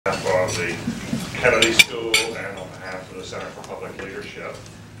of the Kennedy School and on behalf of the Center for Public Leadership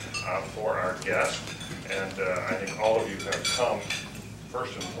for our guest. And I think all of you have come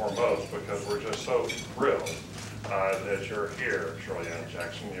first and foremost because we're just so thrilled that you're here, Shirley Ann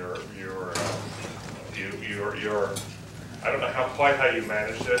Jackson. You're I don't know quite how you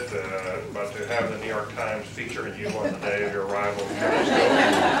managed it, but to have the New York Times featuring you on the day of your arrival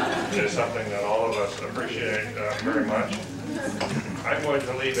is something that all of us appreciate very much. I'm going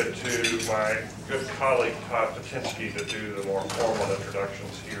to leave it to my good colleague Todd Patinsky to do the more formal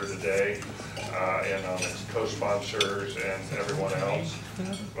introductions here today, and on its co-sponsors and everyone else.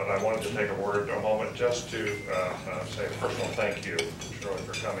 But I wanted to take a moment just to say a personal thank you, Shirley,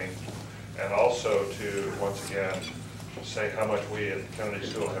 for coming, and also to once again say how much we at Kennedy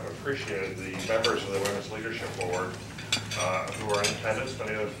School have appreciated the members of the Women's Leadership Board who are in attendance.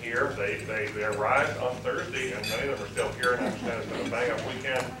 Many of them here. They arrived on Thursday, and many of them are still here. And I understand it's been a bang-up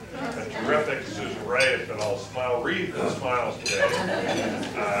weekend. It's been terrific. Susan Ray has been all wreathed in smiles today.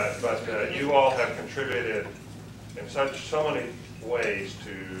 But you all have contributed in so many ways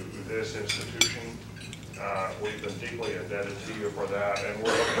to this institution. We've been deeply indebted to you for that, and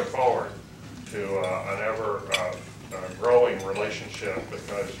we're looking forward to an ever growing relationship,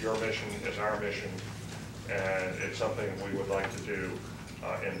 because your mission is our mission, and it's something we would like to do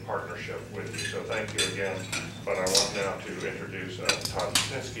in partnership with you. So thank you again. But I want now to introduce Todd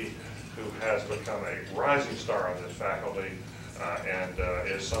Patinsky, who has become a rising star on this faculty and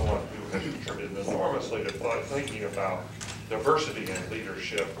is someone who has contributed enormously to thinking about diversity in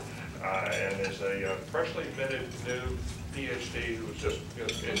leadership, and is a freshly minted new PhD who's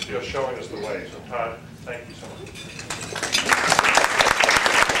just showing us the way. So Todd, thank you so much.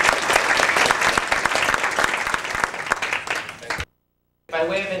 By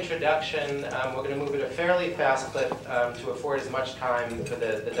way of introduction, we're going to move at a fairly fast clip to afford as much time for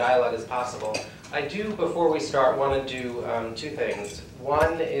the dialogue as possible. I do, before we start, want to do two things.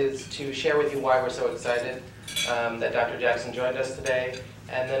 One is to share with you why we're so excited that Dr. Jackson joined us today,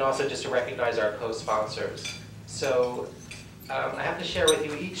 and then also just to recognize our co-sponsors. So I have to share with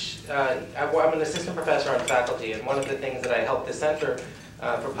you each, I'm an assistant professor on faculty, and one of the things that I help the Center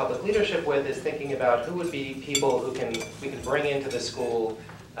for Public Leadership with is thinking about who would be people who we can bring into the school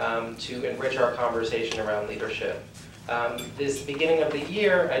to enrich our conversation around leadership. This beginning of the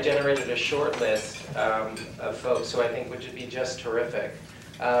year, I generated a short list of folks who I think would be just terrific.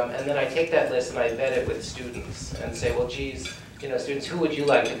 And then I take that list and I vet it with students and say, well, geez, students, who would you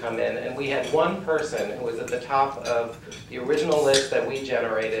like to come in? And we had one person who was at the top of the original list that we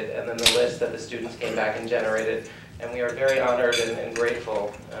generated, and then the list that the students came back and generated. And we are very honored and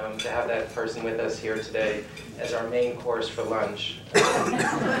grateful to have that person with us here today as our main course for lunch.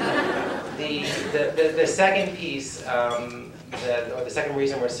 The second piece, or the second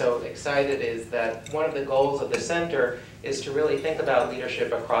reason we're so excited, is that one of the goals of the center is to really think about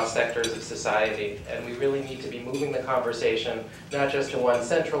leadership across sectors of society. And we really need to be moving the conversation not just to one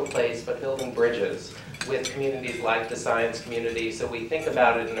central place, but building bridges with communities like the science community, so we think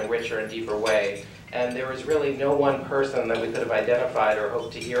about it in a richer and deeper way. And there was really no one person that we could have identified or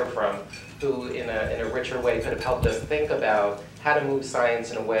hoped to hear from who, in a richer way, could have helped us think about how to move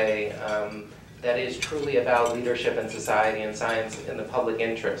science in a way that is truly about leadership in society and science in the public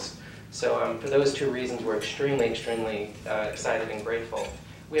interest. So for those two reasons, we're extremely, extremely excited and grateful.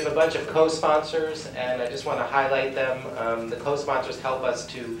 We have a bunch of co-sponsors, and I just want to highlight them. The co-sponsors help us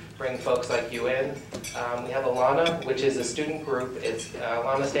to bring folks like you in. We have Alana, which is a student group.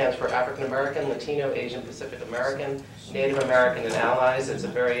 Alana stands for African American, Latino, Asian, Pacific American, Native American, and Allies. It's a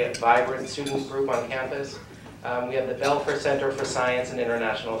very vibrant student group on campus. We have the Belfer Center for Science and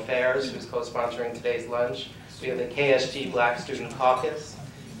International Affairs, who's co-sponsoring today's lunch. We have the KSG Black Student Caucus.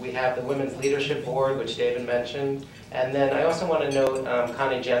 We have the Women's Leadership Board, which David mentioned. And then I also want to note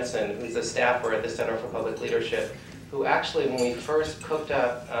Connie Jensen, who's a staffer at the Center for Public Leadership, who actually, when we first cooked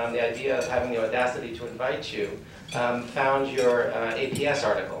up the idea of having the audacity to invite you, found your APS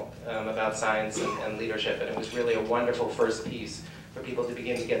article about science and leadership, and it was really a wonderful first piece for people to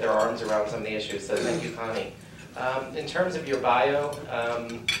begin to get their arms around some of the issues. So thank you, Connie. In terms of your bio,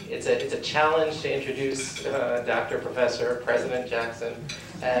 it's a challenge to introduce Dr. Professor President Jackson,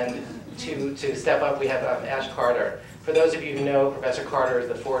 and to step up, we have Ash Carter. For those of you who know, Professor Carter is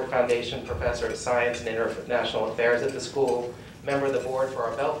the Ford Foundation Professor of Science and International Affairs at the school, member of the board for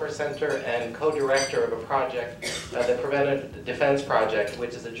our Belfer Center, and co-director of a project, the Preventive Defense Project,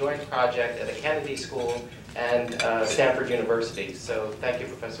 which is a joint project at the Kennedy School and Stanford University. So thank you,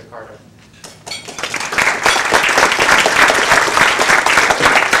 Professor Carter.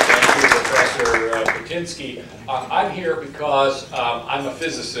 Thank you, Professor Kretinsky. I'm here because I'm a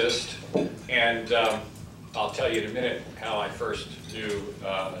physicist, and I'll tell you in a minute how I first knew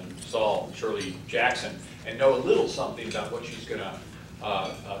and saw Shirley Jackson, and know a little something about what she's going to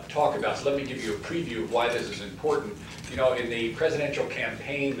talk about. So let me give you a preview of why this is important. You know, in the presidential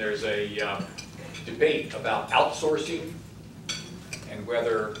campaign, there's a debate about outsourcing and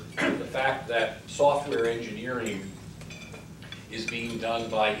whether the fact that software engineering is being done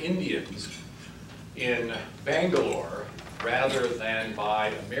by Indians in Bangalore rather than by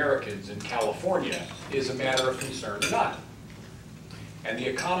Americans in California is a matter of concern or not. And the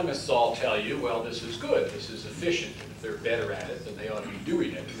economists all tell you, well, this is good, this is efficient, and if they're better at it, then they ought to be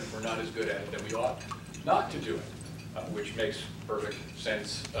doing it, and if we're not as good at it, then we ought not to do it, which makes perfect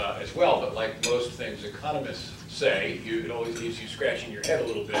sense as well. But like most things economists say, it always leaves you scratching your head a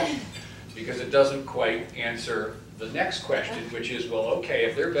little bit, because it doesn't quite answer the next question, which is, well, okay,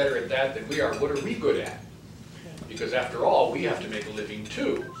 if they're better at that than we are, what are we good at? Because after all, we have to make a living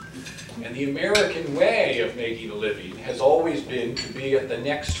too. And the American way of making a living has always been to be at the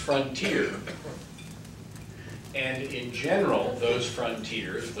next frontier. And in general, those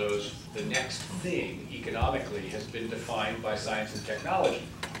frontiers, the next thing economically has been defined by science and technology.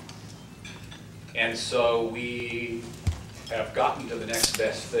 And so we have gotten to the next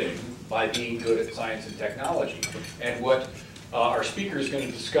best thing by being good at science and technology. And what our speaker is going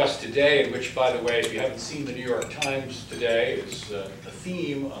to discuss today, and which, by the way, if you haven't seen the New York Times today, is the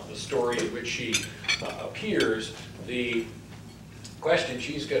theme of the story in which she appears. The question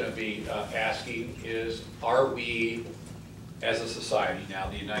she's going to be asking is, are we, as a society now,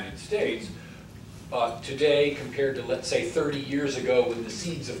 the United States, today compared to, let's say, 30 years ago when the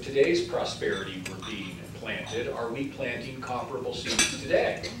seeds of today's prosperity were being planted, are we planting comparable seeds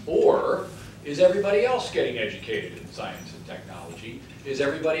today? Or is everybody else getting educated in science and technology? Is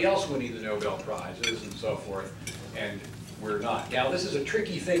everybody else winning the Nobel Prizes and so forth? And we're not. Now, this is a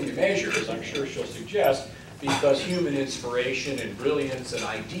tricky thing to measure, as I'm sure she'll suggest, because human inspiration and brilliance and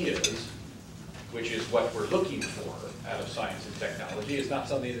ideas, which is what we're looking for out of science and technology, is not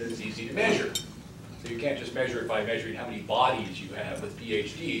something that is easy to measure. So you can't just measure it by measuring how many bodies you have with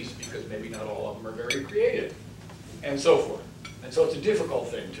PhDs, because maybe not all of them are very creative, and so forth. And so it's a difficult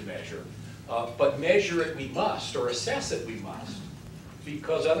thing to measure. But measure it we must, or assess it we must,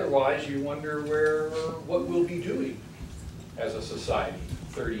 because otherwise you wonder what we'll be doing as a society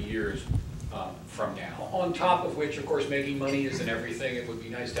 30 years from now. On top of which, of course, making money isn't everything. It would be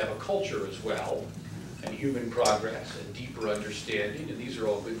nice to have a culture as well, and human progress, and deeper understanding, and these are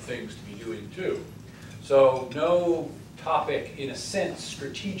all good things to be doing too. So no topic, in a sense,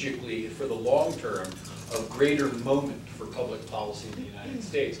 strategically for the long term, of greater moment for public policy in the United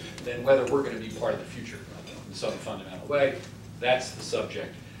States than whether we're going to be part of the future in some fundamental way. That's the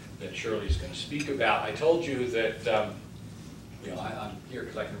subject that Shirley's going to speak about. I told you that I'm here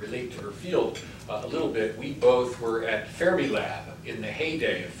because I can relate to her field a little bit. We both were at Fermilab in the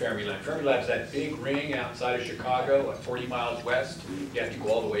heyday of Fermilab. Fermilab's that big ring outside of Chicago, like 40 miles west. You have to go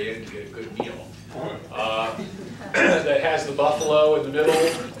all the way in to get a good meal. That has the buffalo in the middle,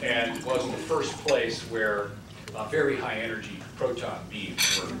 and was the first place where very high energy proton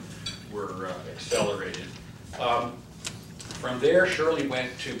beams were accelerated. From there, Shirley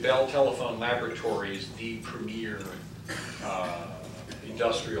went to Bell Telephone Laboratories, the premier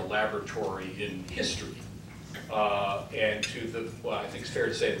industrial laboratory in history, and to well, I think it's fair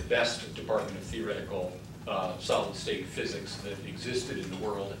to say, the best department of theoretical solid-state physics that existed in the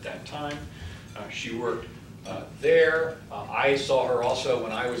world at that time. She worked there. I saw her also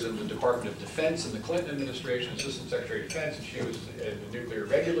when I was in the Department of Defense in the Clinton administration, Assistant Secretary of Defense, and she was in the Nuclear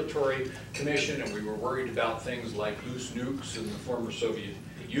Regulatory Commission, and we were worried about things like loose nukes in the former Soviet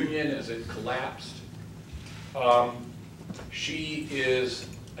Union as it collapsed. She is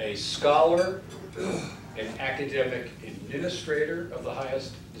a scholar, an academic administrator of the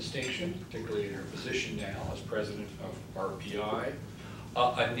highest distinction, particularly in her position now as president of RPI.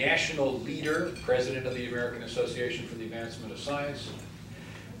 A national leader, president of the American Association for the Advancement of Science,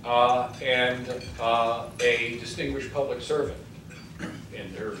 and a distinguished public servant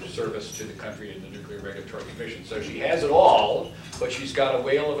in her service to the country in the Nuclear Regulatory Commission. So she has it all, but she's got a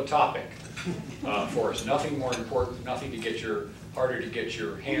whale of a topic for us. Nothing more important, nothing harder to get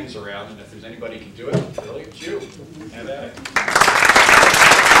your hands around, and if there's anybody who can do it, really, it's you. Have at it.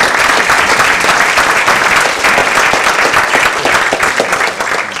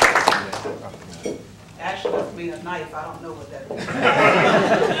 Actually, that's me a knife. I don't know what that is.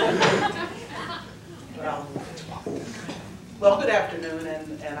 But well, good afternoon,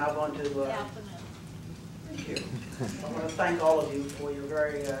 and I want to thank you. I want to thank all of you for your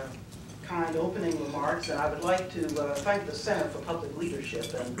very kind opening remarks, and I would like to thank the Center for Public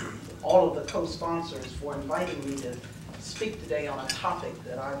Leadership and all of the co-sponsors for inviting me to speak today on a topic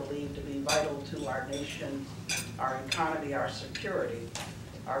that I believe to be vital to our nation, our economy, our security,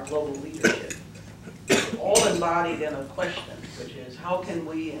 our global leadership. All embodied in a question, which is how can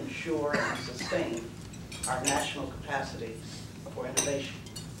we ensure and sustain our national capacity for innovation?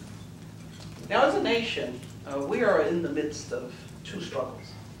 Now, as a nation, we are in the midst of two struggles.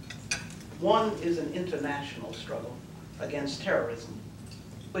 One is an international struggle against terrorism,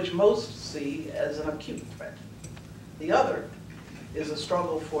 which most see as an acute threat. The other is a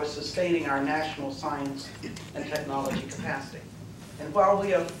struggle for sustaining our national science and technology capacity. And while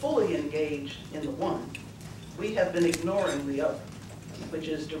we are fully engaged in the one, we have been ignoring the other, which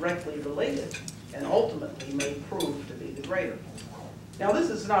is directly related and ultimately may prove to be the greater. Now, this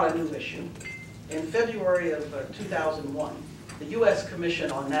is not a new issue. In February of 2001, the U.S.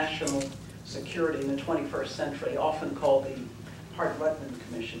 Commission on National Security in the 21st Century, often called the Hart-Rudman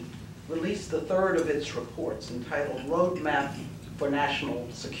Commission, released the third of its reports entitled Roadmap for National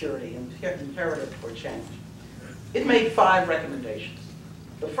Security, Imperative for Change. It made 5 recommendations.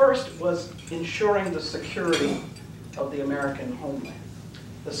 The first was ensuring the security of the American homeland.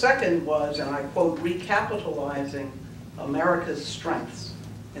 The second was, and I quote, recapitalizing America's strengths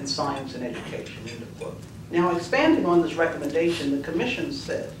in science and education, end of quote. Now, expanding on this recommendation, the Commission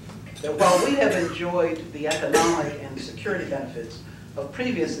said that while we have enjoyed the economic and security benefits of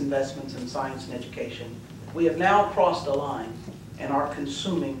previous investments in science and education, we have now crossed a line and are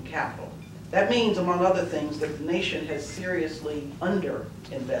consuming capital. That means, among other things, that the nation has seriously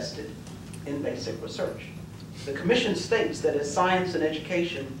underinvested in basic research. The Commission states that as science and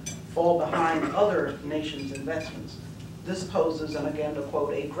education fall behind other nations' investments, this poses, and again to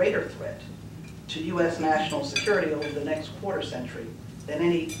quote, a greater threat to U.S. national security over the next quarter century than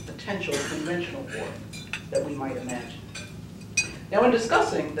any potential conventional war that we might imagine. Now, in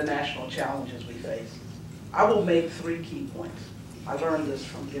discussing the national challenges we face, I will make 3 key points. I learned this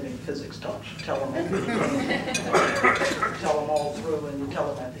from giving physics talks. You tell them at the beginning, tell them all through, and you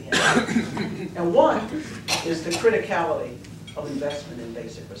tell them at the end. And one is the criticality of investment in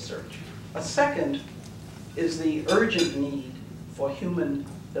basic research. A second is the urgent need for human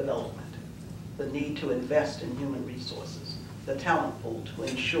development, the need to invest in human resources, the talent pool to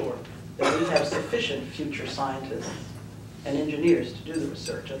ensure that we have sufficient future scientists and engineers to do the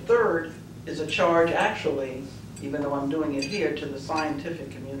research. A third is a charge, actually, even though I'm doing it here, to the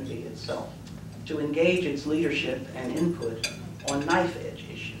scientific community itself, to engage its leadership and input on knife-edge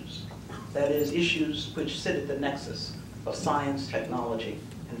issues, that is, issues which sit at the nexus of science, technology,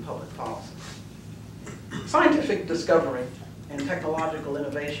 and public policy. Scientific discovery and technological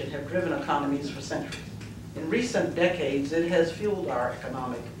innovation have driven economies for centuries. In recent decades, it has fueled our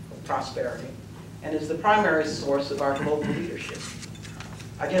economic prosperity and is the primary source of our global leadership.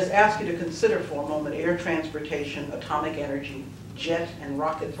 I just ask you to consider for a moment air transportation, atomic energy, jet and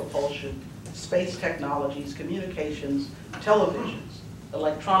rocket propulsion, space technologies, communications, televisions,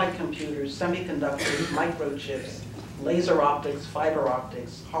 electronic computers, semiconductors, microchips, laser optics, fiber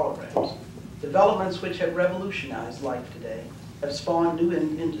optics, holograms. Developments which have revolutionized life today, have spawned new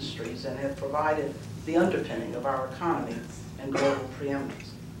industries, and have provided the underpinning of our economy and global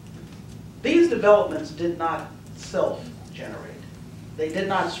preeminence. These developments did not self-generate. They did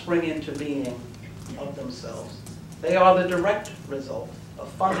not spring into being of themselves. They are the direct result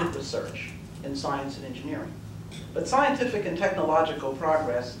of funded research in science and engineering. But scientific and technological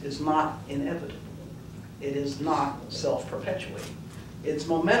progress is not inevitable. It is not self-perpetuating. Its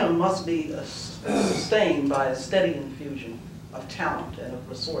momentum must be sustained by a steady infusion of talent and of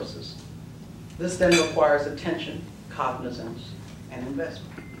resources. This then requires attention, cognizance, and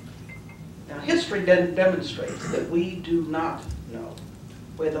investment. Now, history then demonstrates that we do not know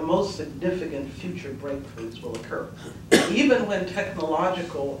where the most significant future breakthroughs will occur, even when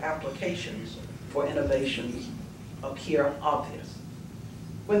technological applications for innovations appear obvious.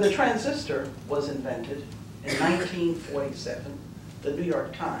 When the transistor was invented in 1947, the New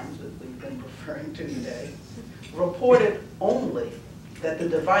York Times, that we've been referring to today, reported only that the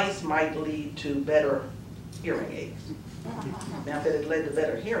device might lead to better hearing aids. Now, if it had led to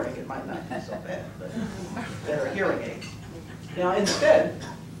better hearing, it might not be so bad, but better hearing aids. Now, instead,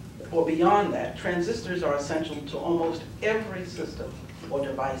 or beyond that, transistors are essential to almost every system or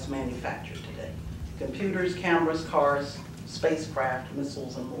device manufactured today. Computers, cameras, cars, spacecraft,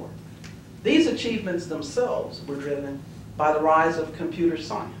 missiles, and more. These achievements themselves were driven by the rise of computer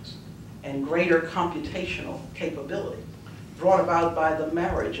science and greater computational capability brought about by the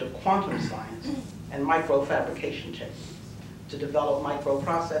marriage of quantum science and microfabrication techniques. to develop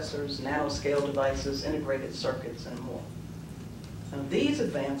microprocessors, nanoscale devices, integrated circuits, and more. Now, these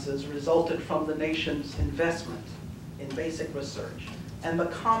advances resulted from the nation's investment in basic research and the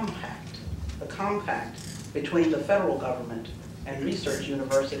compact between the federal government and research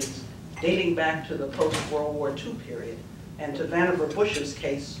universities dating back to the post-World War II period and to Vannevar Bush's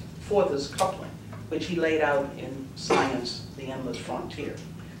case for this coupling, which he laid out in Science, the Endless Frontier.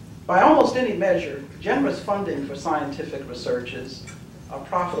 By almost any measure, generous funding for scientific research is a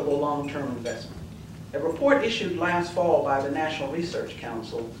profitable long-term investment. A report issued last fall by the National Research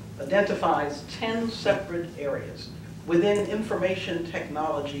Council identifies 10 separate areas within information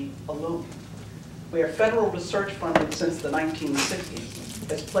technology alone, where federal research funding since the 1960s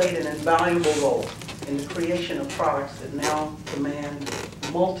has played an invaluable role in the creation of products that now command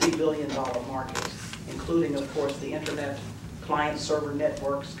multi-billion-dollar markets, including, of course, the internet, client-server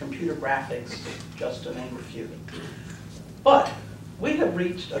networks, computer graphics, just to name a few. But we have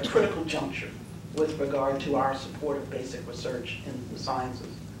reached a critical juncture with regard to our support of basic research in the sciences.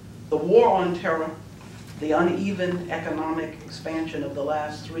 The war on terror, the uneven economic expansion of the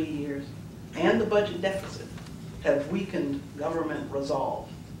last 3 years, and the budget deficit have weakened government resolve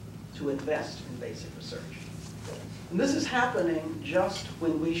to invest in basic research. And this is happening just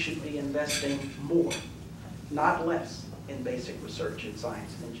when we should be investing more, not less, in basic research in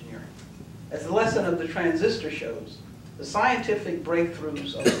science and engineering. As the lesson of the transistor shows, the scientific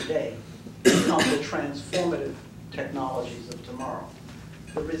breakthroughs of today become the transformative technologies of tomorrow.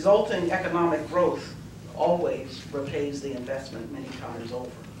 The resulting economic growth always repays the investment many times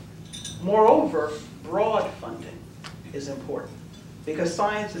over. Moreover, broad funding is important because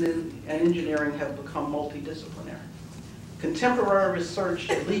science and engineering have become multidisciplinary. Contemporary research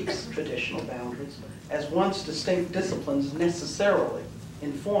leaps traditional boundaries as once distinct disciplines necessarily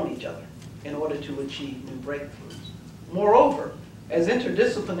inform each other in order to achieve new breakthroughs. Moreover, as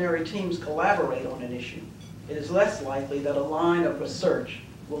interdisciplinary teams collaborate on an issue, it is less likely that a line of research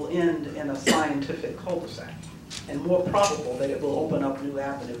will end in a scientific cul-de-sac, and more probable that it will open up new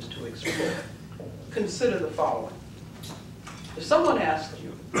avenues to explore. Consider the following. If someone asked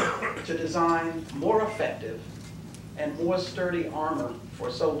you to design more effective and more sturdy armor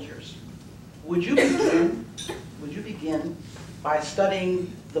for soldiers, would you begin by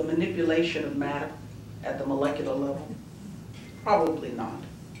studying the manipulation of matter at the molecular level? Probably not.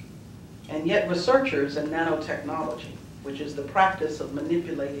 And yet researchers in nanotechnology, which is the practice of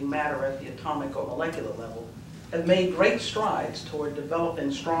manipulating matter at the atomic or molecular level, have made great strides toward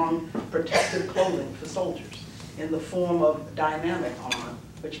developing strong protective clothing for soldiers in the form of dynamic armor,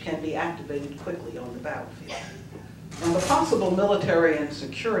 which can be activated quickly on the battlefield. Now, the possible military and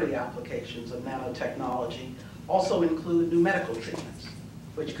security applications of nanotechnology also include new medical treatments,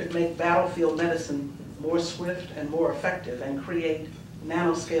 which could make battlefield medicine more swift and more effective and create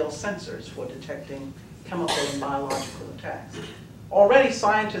nanoscale sensors for detecting chemical and biological attacks. Already,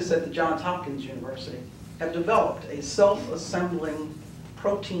 scientists at the Johns Hopkins University have developed a self-assembling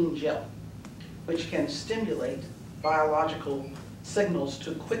protein gel, which can stimulate biological signals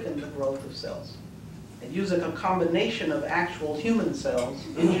to quicken the growth of cells. And using a combination of actual human cells,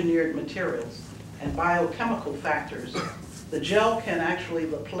 engineered materials, and biochemical factors, the gel can actually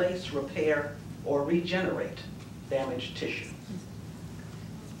replace, repair, or regenerate damaged tissue.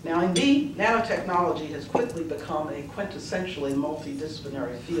 Now, indeed, nanotechnology has quickly become a quintessentially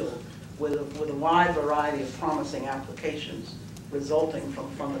multidisciplinary field with a wide variety of promising applications resulting from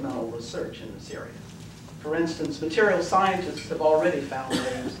fundamental research in this area. For instance, material scientists have already found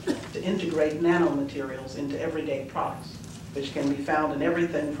ways to integrate nanomaterials into everyday products, which can be found in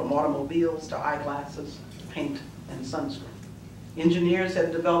everything from automobiles to eyeglasses, paint, and sunscreen. Engineers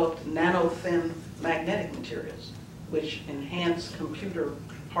have developed nano-thin magnetic materials, which enhance computer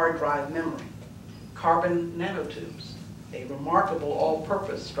hard drive memory. Carbon nanotubes, a remarkable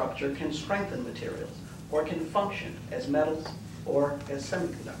all-purpose structure, can strengthen materials or can function as metals or as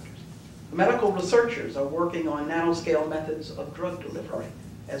semiconductors. Medical researchers are working on nanoscale methods of drug delivery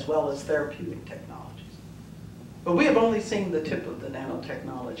as well as therapeutic technologies. But we have only seen the tip of the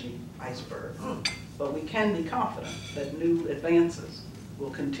nanotechnology iceberg, but we can be confident that new advances will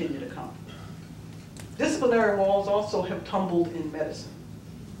continue to come. Disciplinary walls also have tumbled in medicine.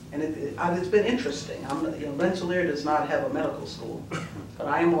 And it's been interesting. Rensselaer does not have a medical school, but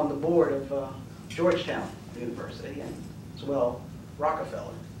I am on the board of Georgetown University and as well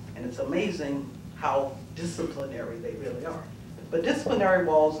Rockefeller. And it's amazing how disciplinary they really are. But disciplinary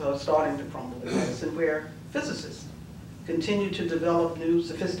walls are starting to crumble in medicine, where physicists continue to develop new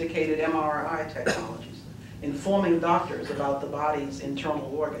sophisticated MRI technologies, informing doctors about the body's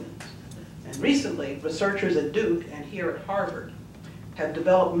internal organs. And recently, researchers at Duke and here at Harvard have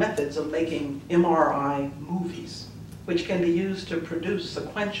developed methods of making MRI movies, which can be used to produce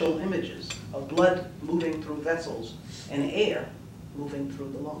sequential images of blood moving through vessels and air moving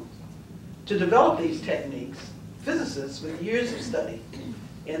through the lungs. To develop these techniques, physicists with years of study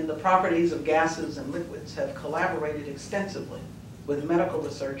in the properties of gases and liquids have collaborated extensively with medical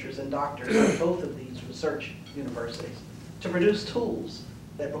researchers and doctors at both of these research universities to produce tools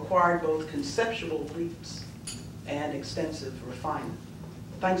that required both conceptual leaps and extensive refinement.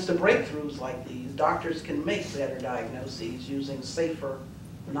 Thanks to breakthroughs like these, doctors can make better diagnoses using safer,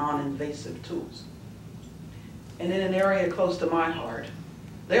 non-invasive tools. And in an area close to my heart,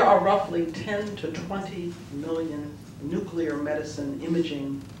 there are roughly 10 to 20 million nuclear medicine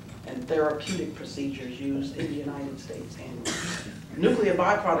imaging and therapeutic procedures used in the United States annually. Nuclear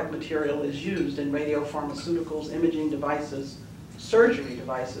byproduct material is used in radiopharmaceuticals, imaging devices, surgery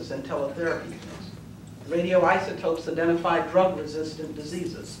devices, and teletherapy units. Radioisotopes identify drug-resistant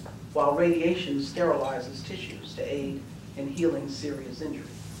diseases, while radiation sterilizes tissues to aid in healing serious injury.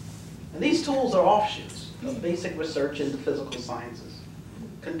 And these tools are offshoots of basic research in the physical sciences,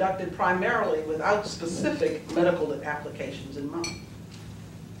 conducted primarily without specific medical applications in mind.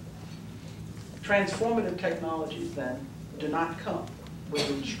 Transformative technologies, then, do not come with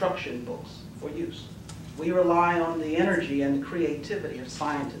instruction books for use. We rely on the energy and creativity of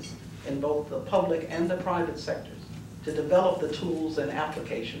scientists in both the public and the private sectors to develop the tools and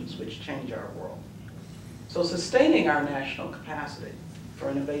applications which change our world. So sustaining our national capacity for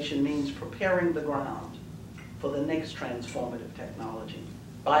innovation means preparing the ground for the next transformative technology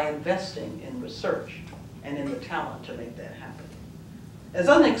by investing in research and in the talent to make that happen. As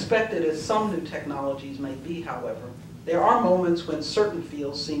unexpected as some new technologies may be, however, there are moments when certain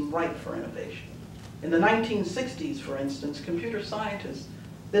fields seem ripe for innovation. In the 1960s, for instance, computer scientists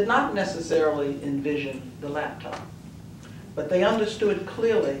did not necessarily envision the laptop, but they understood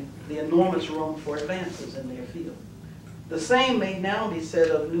clearly the enormous room for advances in their field. The same may now be said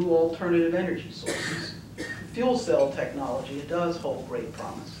of new alternative energy sources. Fuel cell technology does hold great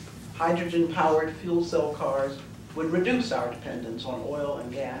promise. Hydrogen-powered fuel cell cars would reduce our dependence on oil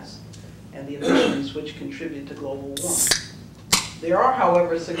and gas and the emissions which contribute to global warming. There are,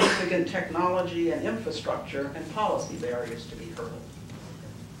 however, significant technology and infrastructure and policy barriers to be hurdled.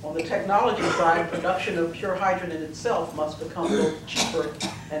 On the technology side, production of pure hydrogen itself must become both cheaper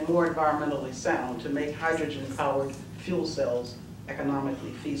and more environmentally sound to make hydrogen-powered fuel cells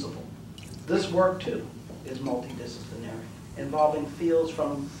economically feasible. This work, too, is multidisciplinary, involving fields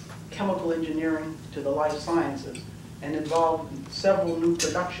from chemical engineering to the life sciences, and involve several new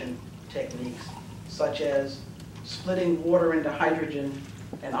production techniques, such as splitting water into hydrogen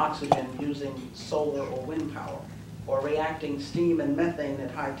and oxygen using solar or wind power, or reacting steam and methane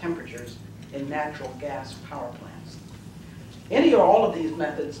at high temperatures in natural gas power plants. Any or all of these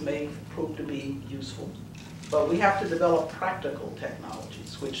methods may prove to be useful, but we have to develop practical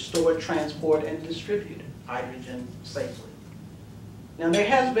technologies which store, transport, and distribute hydrogen safely. Now, there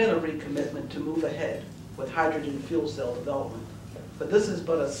has been a recommitment to move ahead with hydrogen fuel cell development, but this is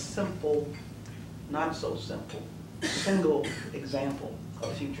but a simple, not so simple, single example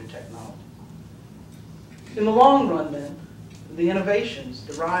of future technology. In the long run, then, the innovations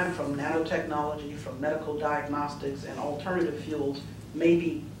derived from nanotechnology, from medical diagnostics, and alternative fuels may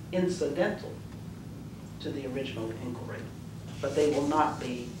be incidental to the original inquiry, but they will not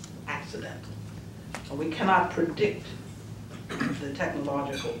be accidental. And we cannot predict the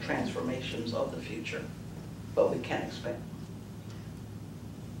technological transformations of the future, but we can expect them.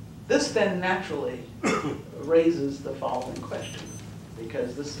 This then naturally raises the following question,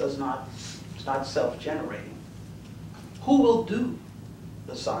 because this it's not self-generating. Who will do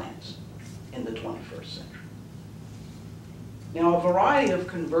the science in the 21st century? Now, a variety of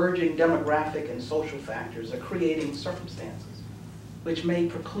converging demographic and social factors are creating circumstances which may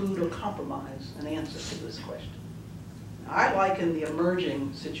preclude or compromise an answer to this question. I liken the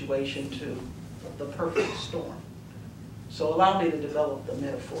emerging situation to the perfect storm. So allow me to develop the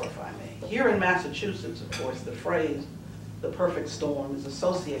metaphor, if I may. Here in Massachusetts, of course, the phrase, the perfect storm, is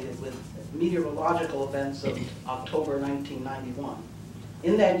associated with meteorological events of October 1991.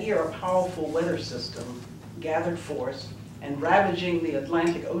 In that year, a powerful weather system gathered force and ravaging the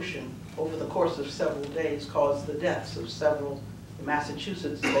Atlantic Ocean over the course of several days caused the deaths of several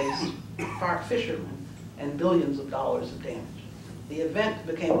Massachusetts-based fishermen and billions of dollars of damage. The event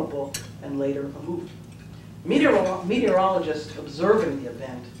became a book and later a movie. Meteorologists observing the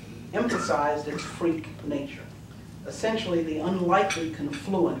event emphasized its freak nature, essentially the unlikely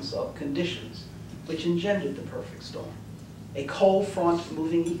confluence of conditions which engendered the perfect storm. A cold front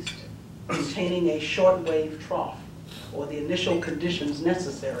moving east, containing a shortwave trough, or the initial conditions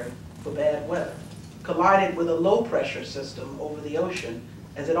necessary for bad weather, collided with a low-pressure system over the ocean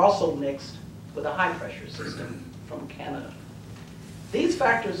as it also mixed with a high-pressure system from Canada. These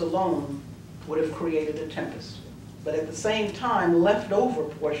factors alone would have created a tempest, but at the same time, leftover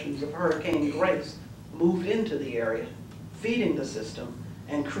portions of Hurricane Grace moved into the area, feeding the system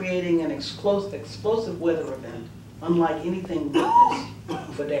and creating an explosive weather event unlike anything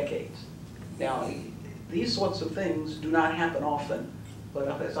witnessed for decades. Now, these sorts of things do not happen often, but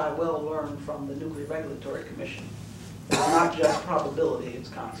as I well learned from the Nuclear Regulatory Commission, it's not just probability, it's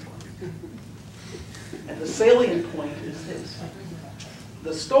consequence. And the salient point is this.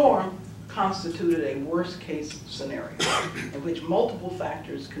 The storm constituted a worst-case scenario in which multiple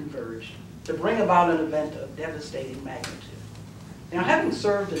factors converged to bring about an event of devastating magnitude. Now, having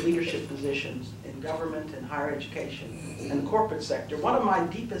served in leadership positions in government and higher education and the corporate sector, one of my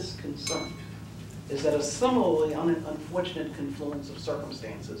deepest concerns is that a similarly unfortunate confluence of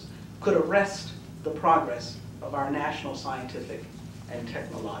circumstances could arrest the progress of our national scientific and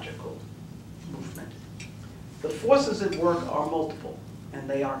technological movement. The forces at work are multiple, and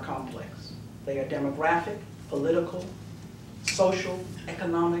they are complex. They are demographic, political, social,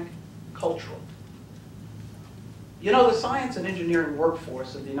 economic, cultural. You know, the science and engineering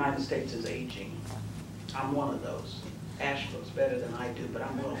workforce of the United States is aging. I'm one of those. Ash looks better than I do, but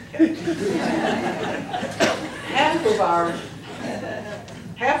I'm well kept.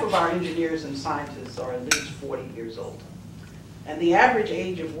 Half of our engineers and scientists are at least 40 years old. And the average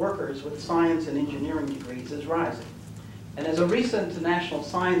age of workers with science and engineering degrees is rising. And as a recent National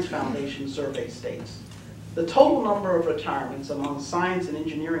Science Foundation survey states, the total number of retirements among science and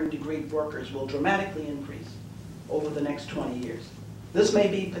engineering degree workers will dramatically increase over the next 20 years. This may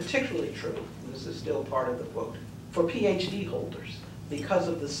be particularly true, and this is still part of the quote, for PhD holders because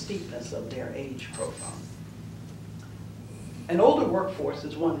of the steepness of their age profile. An older workforce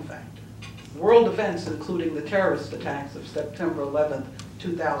is one factor. World events, including the terrorist attacks of September 11,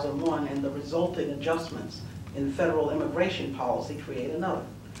 2001, and the resulting adjustments in federal immigration policy create another.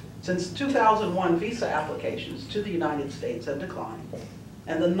 Since 2001, visa applications to the United States have declined,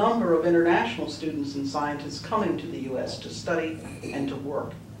 and the number of international students and scientists coming to the U.S. to study and to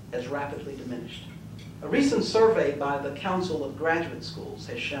work has rapidly diminished. A recent survey by the Council of Graduate Schools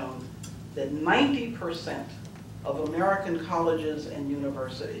has shown that 90% of American colleges and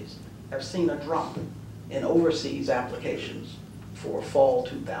universities have seen a drop in overseas applications for fall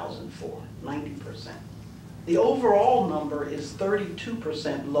 2004, 90%. The overall number is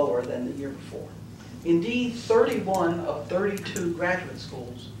 32% lower than the year before. Indeed, 31 of 32 graduate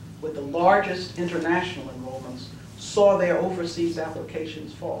schools with the largest international enrollments saw their overseas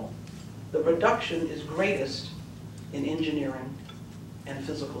applications fall. The reduction is greatest in engineering and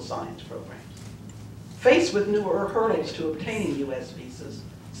physical science programs. Faced with newer hurdles to obtaining U.S. visas,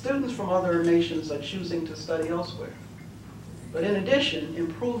 students from other nations are choosing to study elsewhere. But in addition,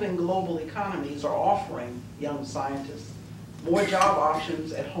 improving global economies are offering young scientists more job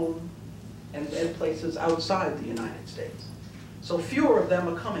options at home and at places outside the United States. So fewer of them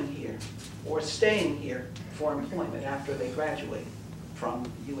are coming here or staying here for employment after they graduate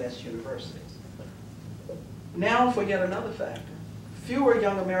from U.S. universities. Now for yet another factor. Fewer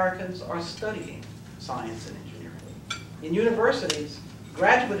young Americans are studying science and engineering. In universities,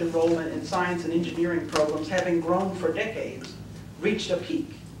 graduate enrollment in science and engineering programs, having grown for decades, reached a peak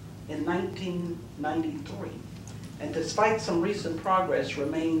in 1993, and despite some recent progress,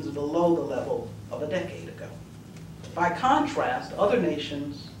 remains below the level of a decade ago. By contrast, other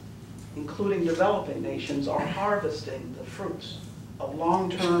nations, including developing nations, are harvesting the fruits of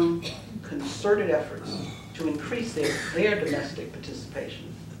long-term concerted efforts to increase their domestic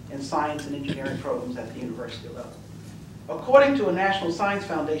participation in science and engineering programs at the university level. According to a National Science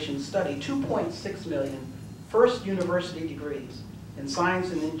Foundation study, 2.6 million first university degrees in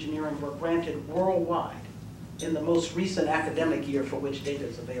science and engineering were granted worldwide in the most recent academic year for which data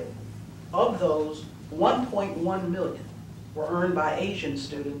is available. Of those, 1.1 million were earned by Asian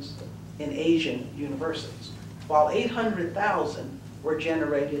students in Asian universities, while 800,000 were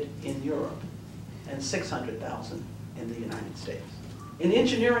generated in Europe and 600,000 in the United States. In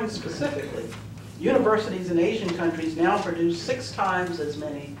engineering specifically, universities in Asian countries now produce 6 times as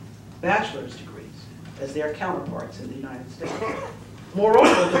many bachelor's degrees as their counterparts in the United States.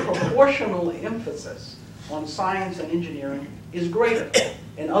 Moreover, the proportional emphasis on science and engineering is greater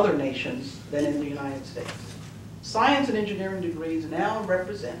in other nations than in the United States. Science and engineering degrees now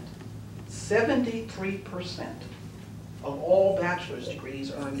represent 73% of all bachelor's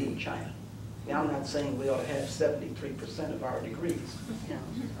degrees earned in China, Now, I'm not saying we ought to have 73% of our degrees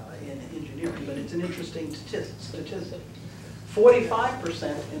in engineering, but it's an interesting statistic.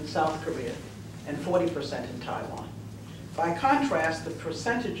 45% in South Korea and 40% in Taiwan. By contrast, the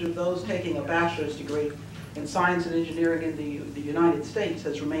percentage of those taking a bachelor's degree in science and engineering in the United States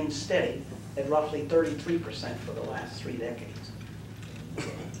has remained steady at roughly 33% for the last 3 decades.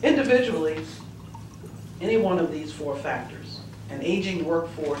 Individually, any one of these 4 factors, an aging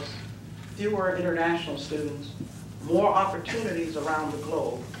workforce, fewer international students, more opportunities around the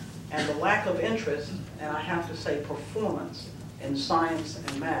globe, and the lack of interest, and I have to say performance, in science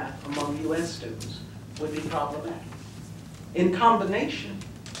and math among U.S. students would be problematic. In combination,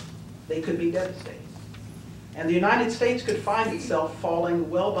 they could be devastating. And the United States could find itself falling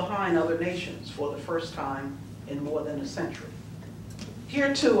well behind other nations for the first time in more than a century.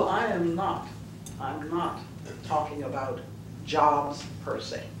 Here too, I'm not talking about jobs per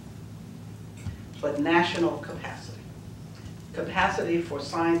se, but national capacity. Capacity for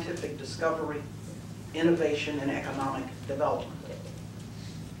scientific discovery, innovation, and economic development.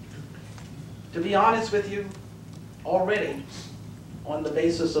 To be honest with you, already, on the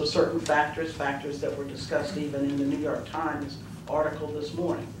basis of certain factors that were discussed even in the New York Times article this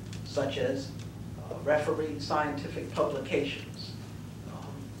morning, such as refereed scientific publications,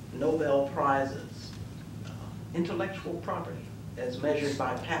 Nobel Prizes, intellectual property as measured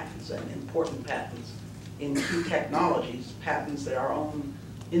by patents and important patents in key technologies, patents that our own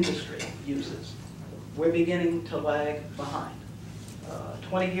industry uses. We're beginning to lag behind.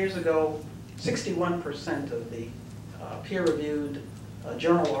 20 years ago, 61% of the peer-reviewed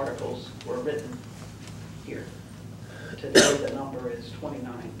journal articles were written here. Today, the number is 29%.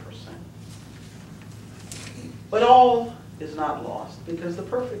 But all is not lost, because the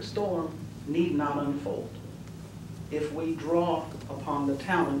perfect storm need not unfold if we draw upon the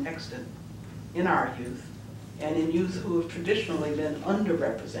talent extant in our youth and in youth who have traditionally been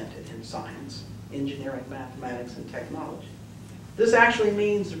underrepresented in science, engineering, mathematics, and technology. This actually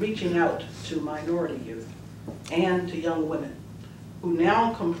means reaching out to minority youth and to young women, who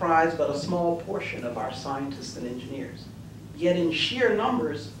now comprise but a small portion of our scientists and engineers, yet in sheer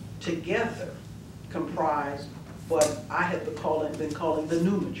numbers together comprise what I have been calling the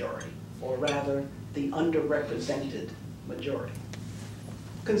new majority, or rather the underrepresented majority.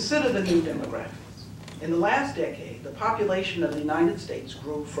 Consider the new demographics. In the last decade, the population of the United States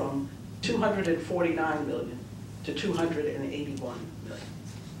grew from 249 million to 281 million.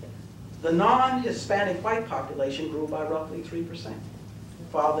 The non-Hispanic white population grew by roughly 3%,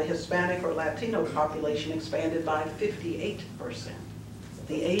 while the Hispanic or Latino population expanded by 58%,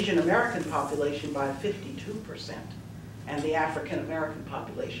 the Asian American population by 52%, and the African American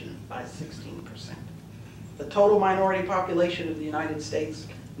population by 16%. The total minority population of the United States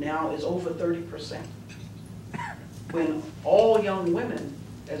now is over 30%. When all young women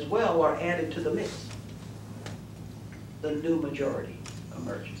as well are added to the mix, the new majority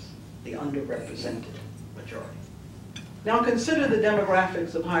emerges, the underrepresented majority. Now consider the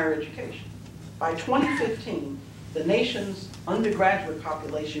demographics of higher education. By 2015, the nation's undergraduate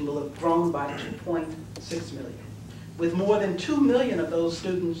population will have grown by 2.6 million, with more than 2 million of those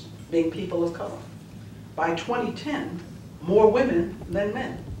students being people of color. By 2010, more women than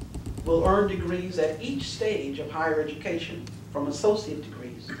men will earn degrees at each stage of higher education, from associate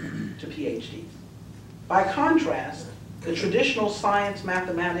degrees to PhDs. By contrast, the traditional science,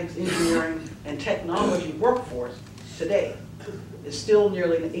 mathematics, engineering, and technology workforce today is still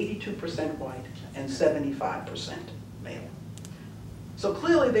nearly 82% white and 75% male. So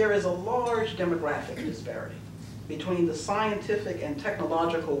clearly there is a large demographic disparity between the scientific and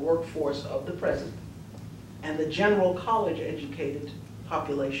technological workforce of the present and the general college-educated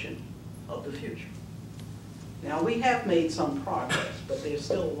population of the future. Now, we have made some progress, but there's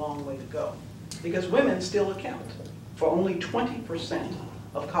still a long way to go, because women still account for only 20%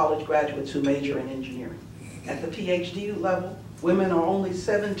 of college graduates who major in engineering. At the PhD level, women are only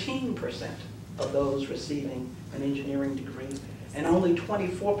 17% of those receiving an engineering degree, and only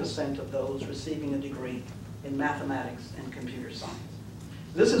 24% of those receiving a degree in mathematics and computer science.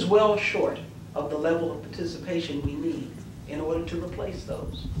 This is well short of the level of participation we need in order to replace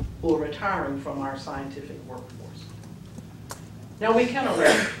those who are retiring from our scientific workforce. Now, we can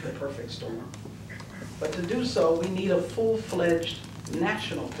arrest the perfect storm, but to do so, we need a full-fledged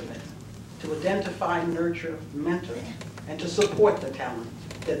national commitment to identify, nurture, mentor, and to support the talent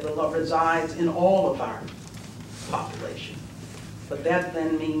that resides in all of our population. But that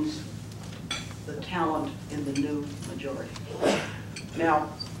then means the talent in the new majority. Now,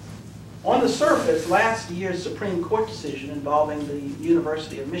 on the surface, last year's Supreme Court decision involving the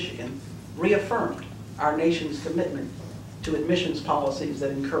University of Michigan reaffirmed our nation's commitment to admissions policies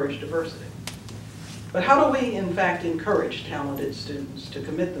that encourage diversity. But how do we, in fact, encourage talented students to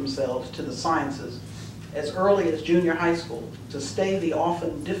commit themselves to the sciences as early as junior high school to stay the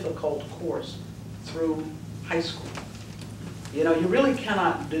often difficult course through high school? You know, you really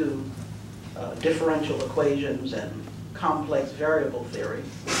cannot do differential equations and complex variable theory,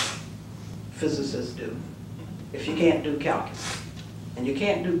 which physicists do, if you can't do calculus. And you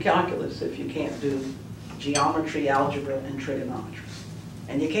can't do calculus if you can't do geometry, algebra, and trigonometry.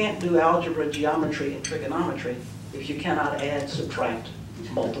 And you can't do algebra, geometry, and trigonometry if you cannot add, subtract,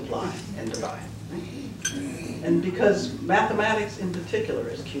 multiply, and divide. And because mathematics in particular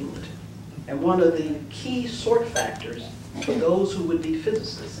is cumulative. And one of the key sort factors for those who would be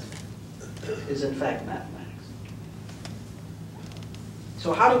physicists is in fact mathematics.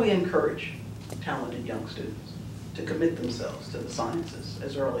 So how do we encourage talented young students to commit themselves to the sciences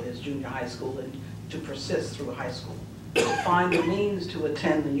as early as junior high school and to persist through high school, to find the means to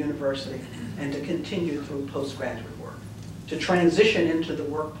attend the university and to continue through postgraduate work, to transition into the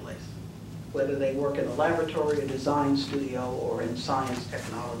workplace, whether they work in a laboratory, a design studio, or in science,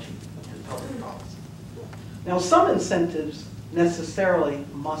 technology, and public policy? Now, some incentives necessarily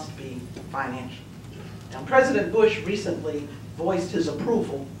must be financial. Now, President Bush recently voiced his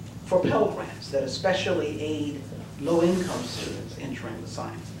approval for Pell Grants that especially aid low-income students entering the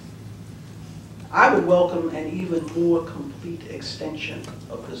sciences. I would welcome an even more complete extension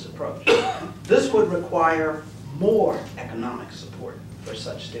of this approach. This would require more economic support for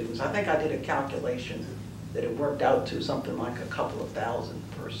such students. I think I did a calculation that it worked out to something like a couple of thousand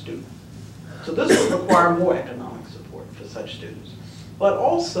per student. So this would require more economic support for such students, but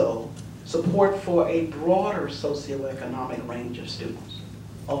also support for a broader socioeconomic range of students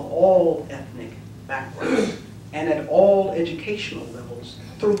of all ethnic backgrounds and at all educational levels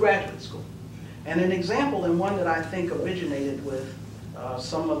through graduate school. And an example, and one that I think originated with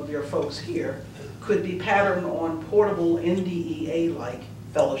some of your folks here, could be patterned on portable NDEA-like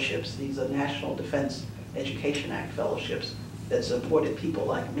fellowships. These are National Defense Education Act fellowships that supported people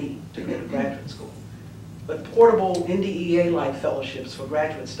like me to go to graduate school. But portable NDEA-like fellowships for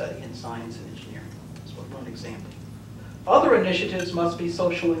graduate study in science and engineering. That's one example. Other initiatives must be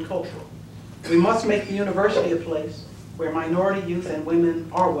social and cultural. We must make the university a place where minority youth and women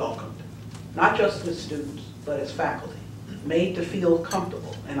are welcomed, not just as students, but as faculty, made to feel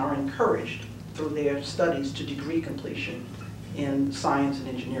comfortable and are encouraged through their studies to degree completion in science and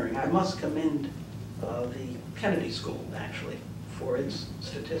engineering. I must commend the Kennedy School, actually, for its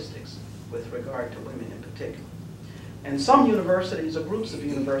statistics with regard to women in particular. And some universities, or groups of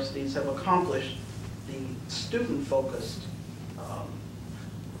universities, have accomplished the student-focused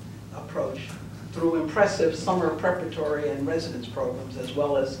approach through impressive summer preparatory and residence programs, as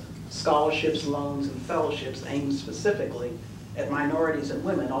well as scholarships, loans, and fellowships aimed specifically at minorities and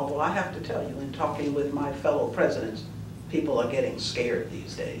women, although I have to tell you, in talking with my fellow presidents, people are getting scared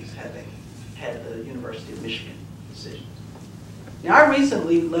these days, having had the University of Michigan decisions. Now, I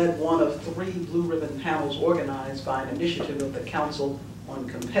recently led one of 3 blue ribbon panels organized by an initiative of the Council on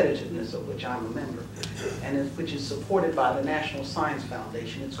Competitiveness, of which I'm a member, and which is supported by the National Science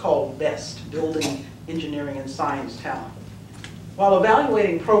Foundation. It's called BEST, Building Engineering and Science Talent. While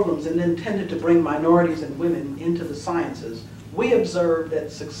evaluating programs intended to bring minorities and women into the sciences, we observed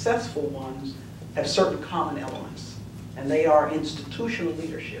that successful ones have certain common elements, and they are institutional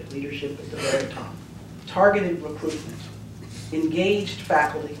leadership, leadership at the very top, targeted recruitment, engaged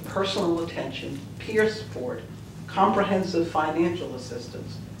faculty, personal attention, peer support, comprehensive financial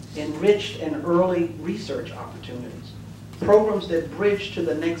assistance, enriched and early research opportunities, programs that bridge to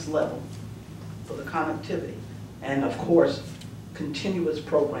the next level for the connectivity, and of course, continuous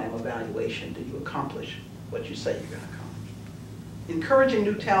program evaluation. Do you accomplish what you say you're going to accomplish? Encouraging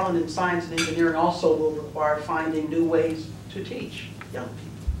new talent in science and engineering also will require finding new ways to teach young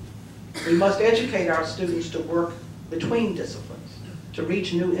people. We must educate our students to work between disciplines, to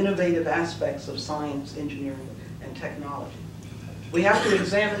reach new innovative aspects of science, engineering, and technology. We have to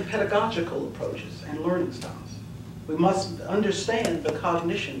examine pedagogical approaches and learning styles. We must understand the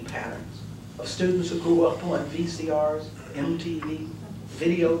cognition patterns of students who grew up on VCRs, MTV,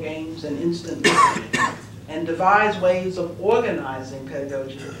 video games, and instant messaging, and devise ways of organizing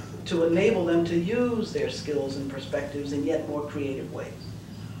pedagogy to enable them to use their skills and perspectives in yet more creative ways.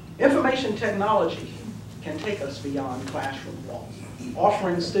 Information technology can take us beyond classroom walls,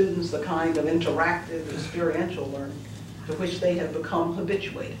 offering students the kind of interactive, experiential learning to which they have become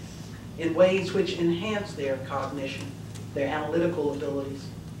habituated in ways which enhance their cognition, their analytical abilities,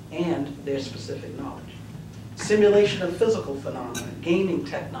 and their specific knowledge. Simulation of physical phenomena, gaming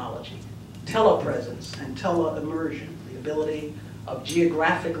technology, telepresence and teleimmersion, the ability of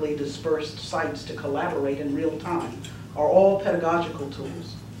geographically dispersed sites to collaborate in real time, are all pedagogical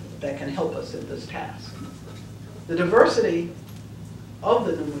tools that can help us in this task. The diversity of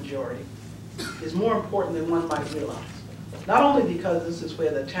the new majority is more important than one might realize, not only because this is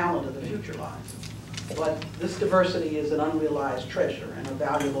where the talent of the future lies, but this diversity is an unrealized treasure and a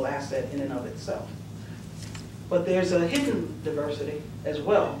valuable asset in and of itself. But there's a hidden diversity as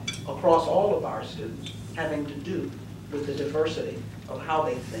well across all of our students, having to do with the diversity of how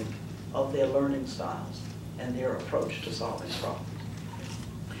they think, of their learning styles, and their approach to solving problems.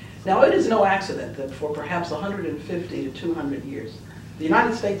 Now, it is no accident that for perhaps 150 to 200 years, the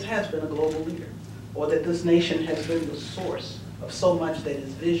United States has been a global leader, or that this nation has been the source of so much that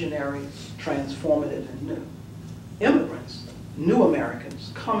is visionary, transformative, and new. Immigrants, new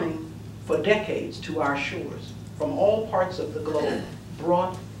Americans, coming for decades to our shores from all parts of the globe,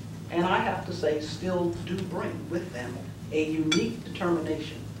 brought, and I have to say still do bring with them, a unique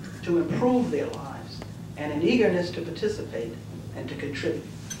determination to improve their lives and an eagerness to participate and to contribute.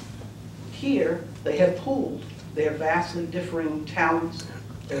 Here, they have pooled their vastly differing talents,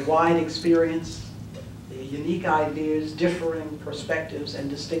 their wide experience, their unique ideas, differing perspectives, and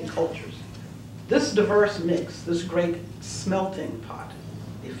distinct cultures. This diverse mix, this great smelting pot,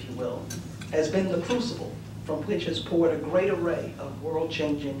 if you will, has been the crucible from which has poured a great array of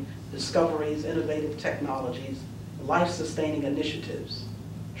world-changing discoveries, innovative technologies, life-sustaining initiatives,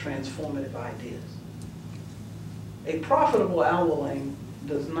 transformative ideas. A profitable alloying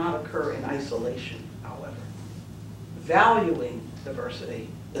does not occur in isolation, however. Valuing diversity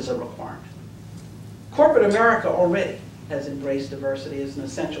is a requirement. Corporate America already has embraced diversity as an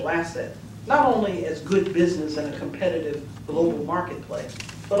essential asset, not only as good business in a competitive global marketplace,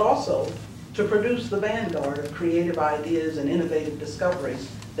 but also to produce the vanguard of creative ideas and innovative discoveries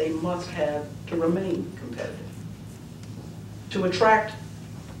they must have to remain competitive. To attract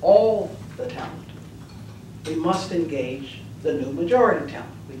all the talent, we must engage the new majority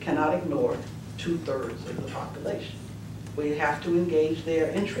talent. We cannot ignore 2/3 of the population. We have to engage their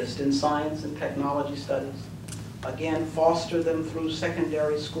interest in science and technology studies. Again, foster them through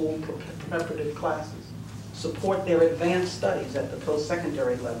secondary school preparative classes, support their advanced studies at the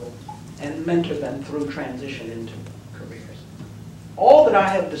post-secondary level, and mentor them through transition into careers. All that I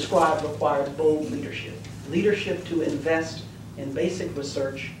have described requires bold leadership. Leadership to invest in basic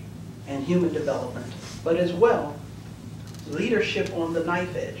research and human development, but as well, leadership on the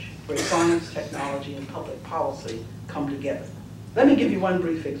knife edge, where science, technology, and public policy come together. Let me give you one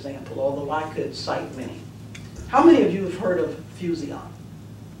brief example, although I could cite many. How many of you have heard of Fusion?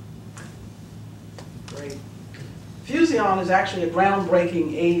 Great. Fusion is actually a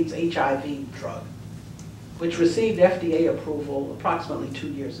groundbreaking AIDS HIV drug, which received FDA approval approximately 2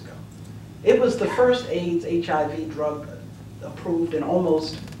 years ago. It was the first AIDS HIV drug approved in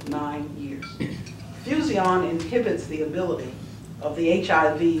almost 9 years. Fusion inhibits the ability of the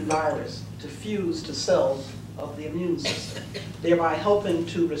HIV virus to fuse to cells of the immune system, thereby helping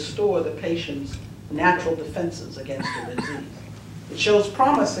to restore the patient's natural defenses against the disease. It shows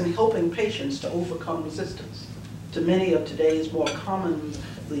promise in helping patients to overcome resistance to many of today's more commonly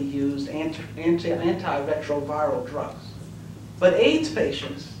used antiretroviral drugs. But AIDS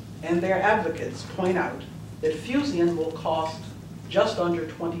patients and their advocates point out that Fusion will cost just under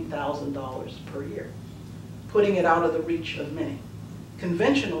 $20,000 per year, putting it out of the reach of many.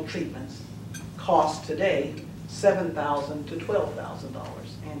 Conventional treatments cost today $7,000 to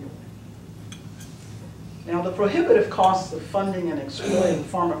 $12,000 annually. Now, the prohibitive costs of funding and exploiting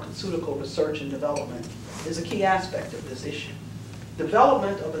pharmaceutical research and development is a key aspect of this issue.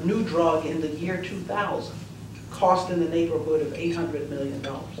 Development of a new drug in the year 2000 cost in the neighborhood of $800 million.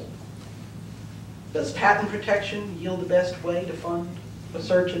 Does patent protection yield the best way to fund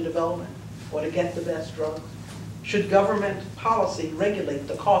research and development or to get the best drugs? Should government policy regulate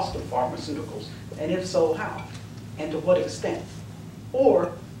the cost of pharmaceuticals, and if so, how? And to what extent?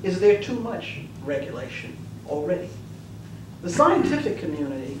 Or is there too much regulation already? The scientific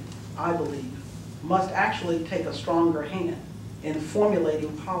community, I believe, must actually take a stronger hand in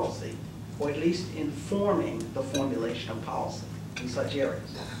formulating policy, or at least informing the formulation of policy in such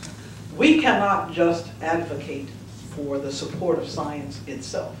areas. We cannot just advocate for the support of science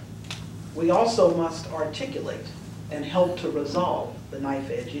itself. We also must articulate and help to resolve the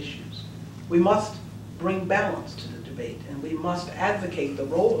knife-edge issues. We must bring balance to the debate, and we must advocate the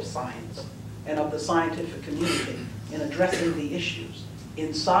role of science and of the scientific community in addressing the issues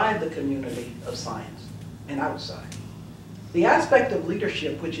inside the community of science and outside. The aspect of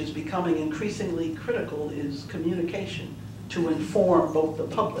leadership which is becoming increasingly critical is communication to inform both the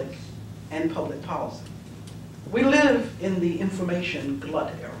public and public policy. We live in the information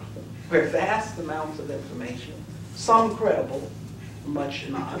glut era, where vast amounts of information, some credible, much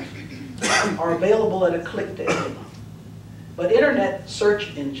not, are available at a click to everyone. But internet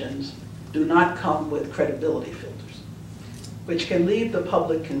search engines do not come with credibility filters, which can leave the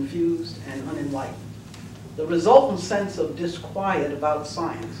public confused and unenlightened. The resultant sense of disquiet about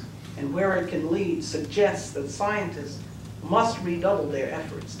science and where it can lead suggests that scientists must redouble their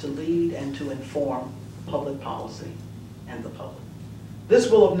efforts to lead and to inform public policy and the public. This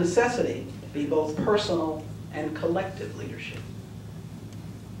will of necessity be both personal and collective leadership.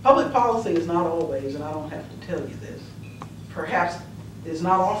 Public policy is not always, and I don't have to tell you this, perhaps is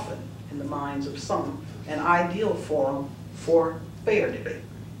not often in the minds of some an ideal forum for fair debate.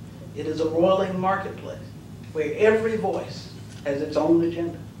 It is a roiling marketplace where every voice has its own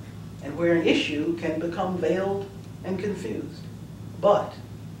agenda and where an issue can become veiled and confused. But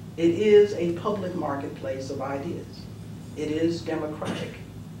it is a public marketplace of ideas. It is democratic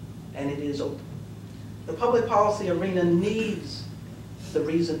and it is open. The public policy arena needs the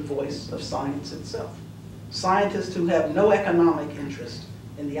reasoned voice of science itself. Scientists who have no economic interest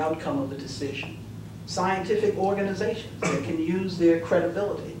in the outcome of a decision. Scientific organizations that can use their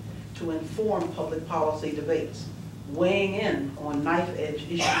credibility to inform public policy debates, weighing in on knife-edge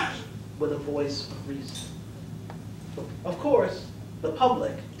issues with a voice of reason. Of course, the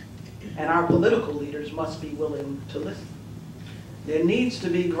public and our political leaders must be willing to listen. There needs to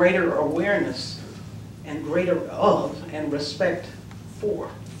be greater awareness and greater of and respect for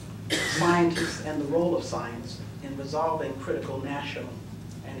scientists and the role of science in resolving critical national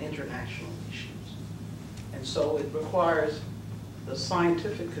and international issues. And so it requires the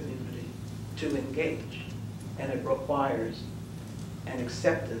scientific community to engage, and it requires an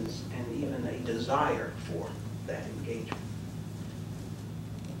acceptance and even a desire for that engagement.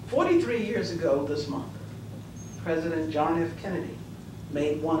 43 years ago this month, President John F. Kennedy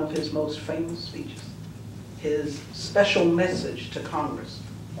made one of his most famous speeches, his special message to Congress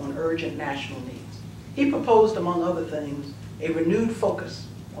on urgent national needs. He proposed, among other things, a renewed focus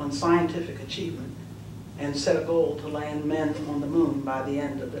on scientific achievement and set a goal to land men on the moon by the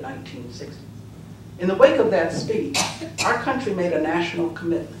end of the 1960s. In the wake of that speech, our country made a national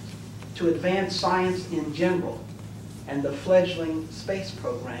commitment to advance science in general and the fledgling space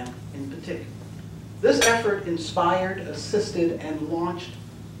program in particular. This effort inspired, assisted, and launched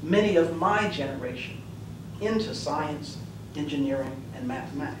many of my generation into science, engineering, and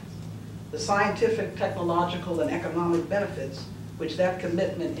mathematics. The scientific, technological, and economic benefits which that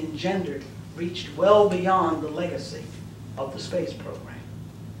commitment engendered reached well beyond the legacy of the space program.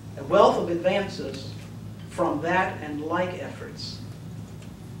 A wealth of advances from that and like efforts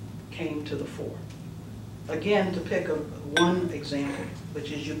came to the fore. Again, to pick one example,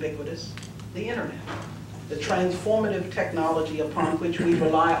 which is ubiquitous, the internet. The transformative technology upon which we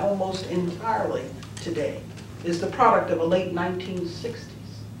rely almost entirely today is the product of a late 1960s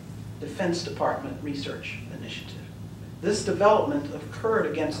Defense Department research initiative. This development occurred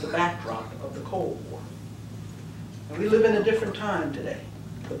against the backdrop of the Cold War. And we live in a different time today.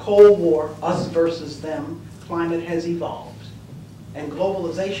 The Cold War, us versus them, climate has evolved, and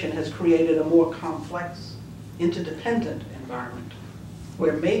globalization has created a more complex, interdependent environment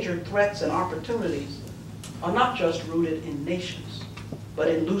where major threats and opportunities are not just rooted in nations, but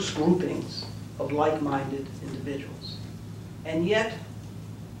in loose groupings of like-minded individuals. And yet,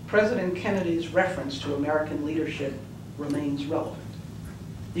 President Kennedy's reference to American leadership remains relevant.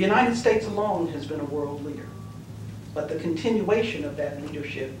 The United States alone has been a world leader, but the continuation of that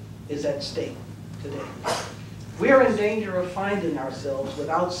leadership is at stake today. We are in danger of finding ourselves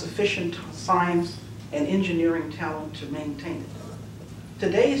without sufficient science and engineering talent to maintain it.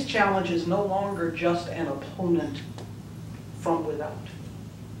 Today's challenge is no longer just an opponent from without,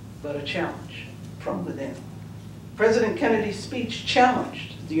 but a challenge from within. President Kennedy's speech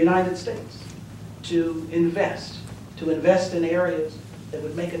challenged the United States to invest in areas that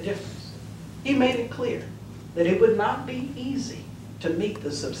would make a difference. He made it clear that it would not be easy to meet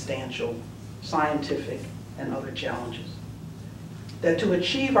the substantial scientific and other challenges, that to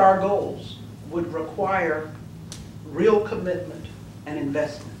achieve our goals would require real commitment and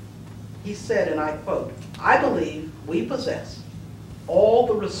investment. He said, and I quote, "I believe we possess all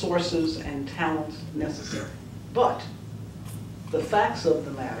the resources and talents necessary, but the facts of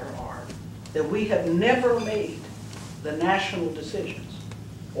the matter are that we have never made the national decisions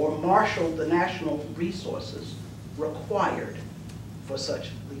or marshaled the national resources required for such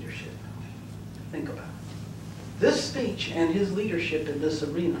leadership." Think about it. This speech and his leadership in this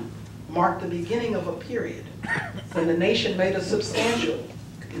arena marked the beginning of a period when the nation made a substantial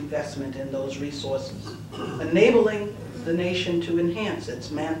investment in those resources, enabling the nation to enhance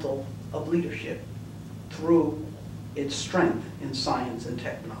its mantle of leadership through its strength in science and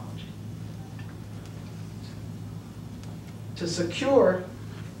technology. To secure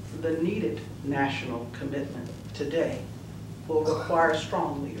the needed national commitment today will require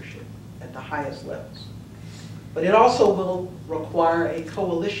strong leadership at the highest levels. But it also will require a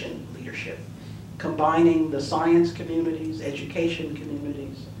coalition leadership, combining the science communities, education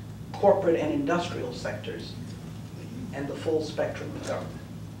communities, corporate and industrial sectors, and the full spectrum of government.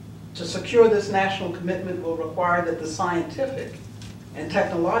 To secure this national commitment will require that the scientific and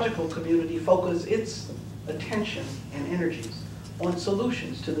technological community focus its attention and energies on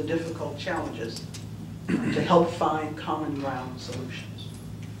solutions to the difficult challenges to help find common ground solutions.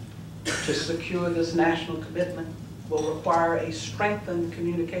 To secure this national commitment will require a strengthened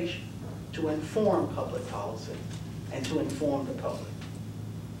communication to inform public policy and to inform the public.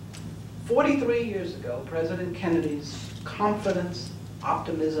 43 years ago, President Kennedy's confidence,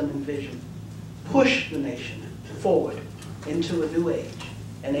 optimism, and vision pushed the nation forward into a new age,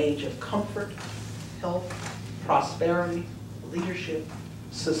 an age of comfort, health, prosperity, leadership,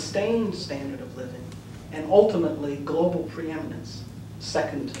 sustained standard of living, and ultimately global preeminence,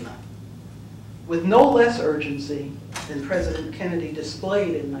 second to none. With no less urgency than President Kennedy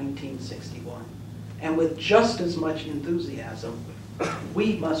displayed in 1961, and with just as much enthusiasm,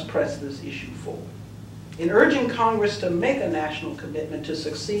 we must press this issue forward. In urging Congress to make a national commitment to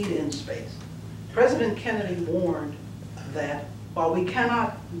succeed in space, President Kennedy warned that while we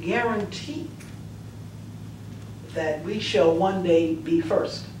cannot guarantee that we shall one day be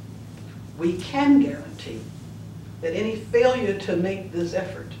first, we can guarantee that any failure to make this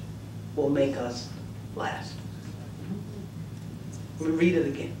effort will make us last. Let me read it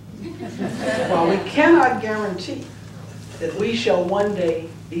again. While we cannot guarantee that we shall one day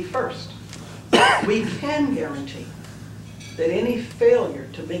be first, we can guarantee that any failure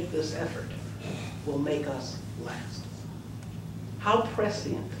to make this effort will make us last. How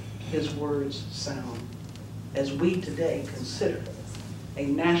prescient his words sound as we today consider a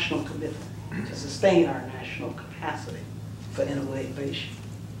national commitment to sustain our national capacity for innovation.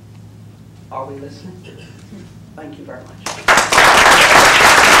 Are we listening? Thank you very much.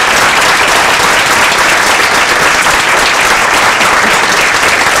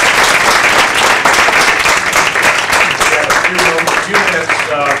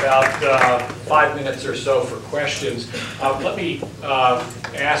 About 5 minutes or so for questions. Let me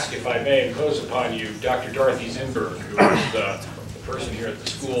ask, if I may, impose upon you Dr. Dorothy Zinberg, who is the person here at the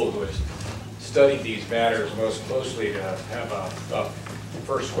school who has studied these matters most closely, to have a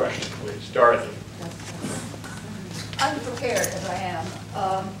first question, please. Dorothy. Unprepared as I am,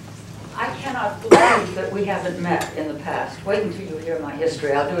 I cannot believe that we haven't met in the past. Wait until you hear my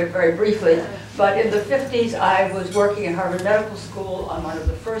history. I'll do it very briefly. But in the 50s, I was working at Harvard Medical School on one of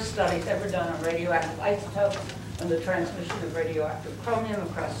the first studies ever done on radioactive isotopes and the transmission of radioactive chromium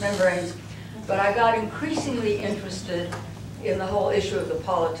across membranes. But I got increasingly interested in the whole issue of the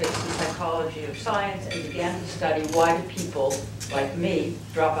politics and psychology of science and began to study why do people like me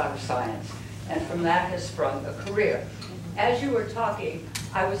drop out of science. And from that has sprung a career. As you were talking,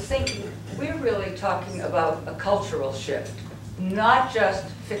 I was thinking, we're really talking about a cultural shift, not just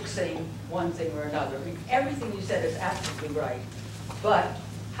fixing one thing or another. I mean, everything you said is absolutely right, but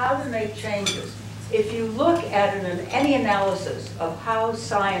how to make changes. If you look at any analysis of how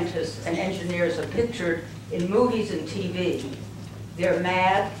scientists and engineers are pictured in movies and TV, they're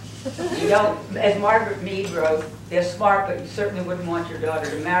mad. You don't, as Margaret Mead wrote, they're smart, but you certainly wouldn't want your daughter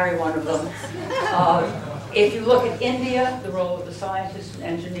to marry one of them. If you look at India, the role of the scientist and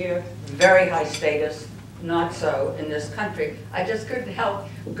engineer, very high status, not so in this country. I just couldn't help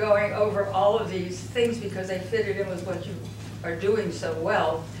going over all of these things because they fitted in with what you are doing so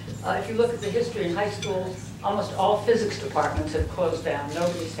well. If you look at the history in high schools, almost all physics departments have closed down.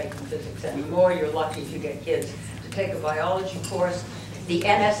 Nobody's taking physics anymore. You're lucky if you get kids to take a biology course. The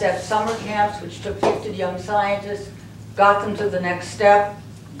NSF summer camps, which took gifted young scientists, got them to the next step,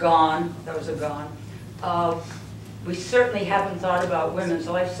 gone. Those are gone. We certainly haven't thought about women's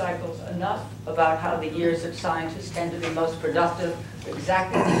life cycles enough, about how the years that scientists tend to be most productive,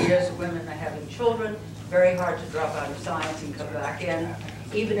 exactly the years that women are having children. Very hard to drop out of science and come back in.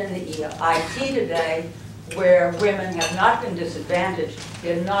 Even in the IT today, where women have not been disadvantaged,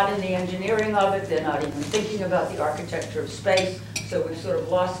 they're not in the engineering of it, they're not even thinking about the architecture of space, so we've sort of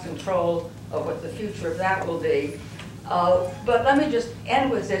lost control of what the future of that will be. But let me just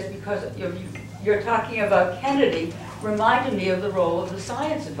end with this, because you're talking about Kennedy, reminded me of the role of the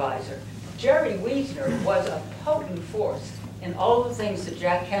science advisor. Jerry Wiesner was a potent force in all the things that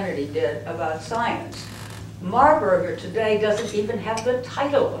Jack Kennedy did about science. Marburger today doesn't even have the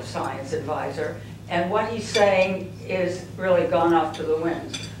title of science advisor, and what he's saying is really gone off to the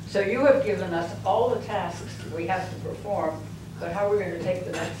winds. So you have given us all the tasks we have to perform, but how we're going to take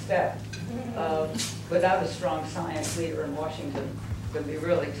the next step without a strong science leader in Washington would be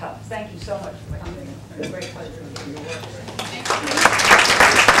really tough. Thank you so much for coming. It's a great pleasure to do your work.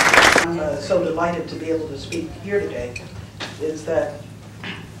 I'm so delighted to be able to speak here today, is that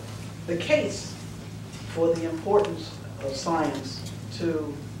the case for the importance of science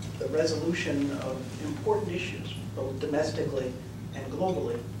to the resolution of important issues, both domestically and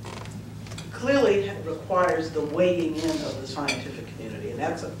globally, clearly requires the wading in of the scientific community, and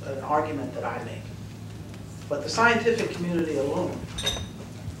that's an argument that I make. But the scientific community alone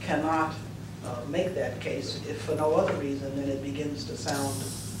cannot make that case if for no other reason than it begins to sound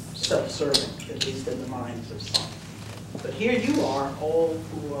self-serving, at least in the minds of some. But here you are, all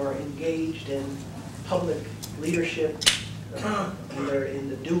who are engaged in public leadership, either in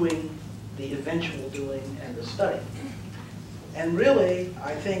the doing, the eventual doing, and the study. And really,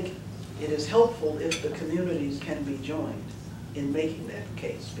 I think it is helpful if the communities can be joined in making that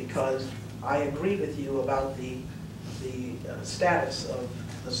case, because I agree with you about the status of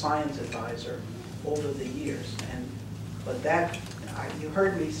the science advisor over the years. But that, you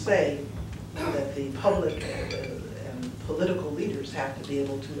heard me say that the public and political leaders have to be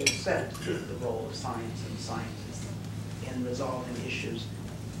able to accept the role of science and scientists in resolving issues.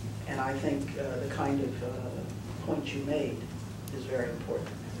 And I think the kind of point you made is very important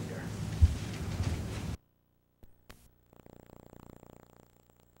in that regard.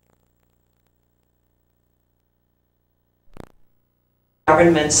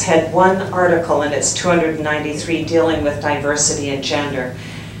 Governments had one article in its 293 dealing with diversity and gender.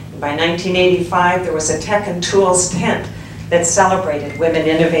 By 1985, there was a tech and tools tent that celebrated women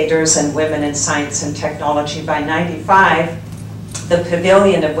innovators and women in science and technology. By 95, the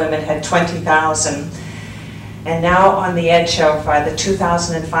Pavilion of Women had 20,000. And now on the edge of the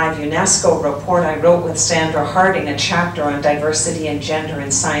 2005 UNESCO report, I wrote with Sandra Harding a chapter on diversity and gender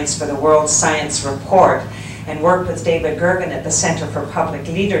in science for the World Science Report, and worked with David Gergen at the Center for Public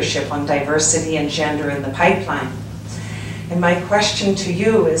Leadership on diversity and gender in the pipeline. And my question to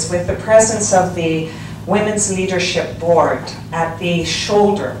you is, with the presence of the Women's Leadership Board at the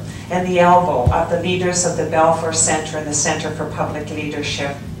shoulder and the elbow of the leaders of the Balfour Center and the Center for Public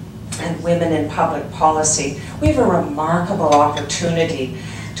Leadership and Women in Public Policy, we have a remarkable opportunity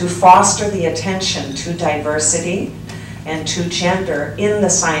to foster the attention to diversity and to gender in the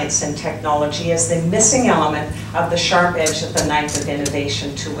science and technology as the missing element of the sharp edge of the knife of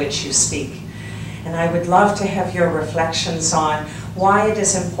innovation to which you speak. And I would love to have your reflections on why it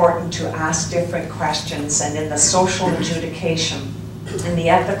is important to ask different questions, and in the social adjudication and the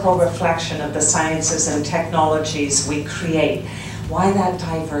ethical reflection of the sciences and technologies we create, why that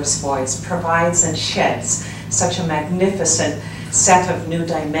diverse voice provides and sheds such a magnificent set of new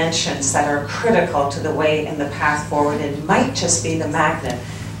dimensions that are critical to the way and the path forward. It might just be the magnet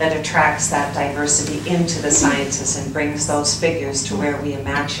that attracts that diversity into the sciences and brings those figures to where we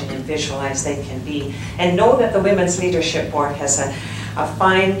imagine and visualize they can be. And know that the Women's Leadership Board has a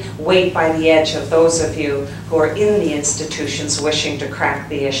fine weight by the edge of those of you who are in the institutions wishing to crack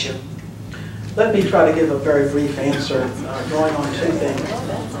the issue. Let me try to give a very brief answer, drawing on two things.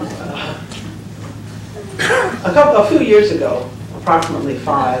 A few years ago, approximately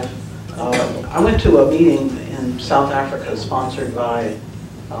 5, I went to a meeting in South Africa sponsored by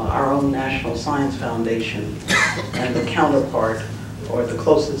our own National Science Foundation and the counterpart, or the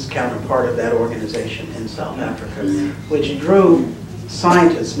closest counterpart of that organization in South Africa, which drew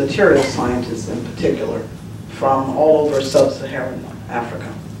scientists, material scientists in particular, from all over sub-Saharan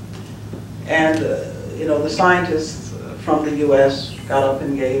Africa. And the scientists from the US got up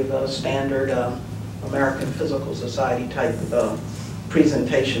and gave standard American Physical Society type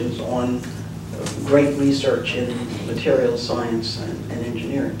presentations on great research in materials science and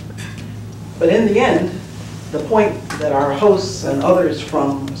engineering. But in the end, the point that our hosts and others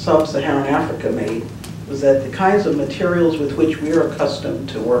from sub-Saharan Africa made was that the kinds of materials with which we are accustomed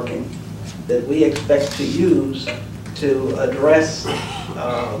to working, that we expect to use to address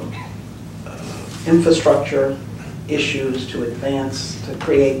infrastructure issues, to advance, to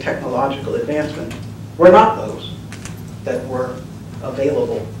create technological advancement, were not those that were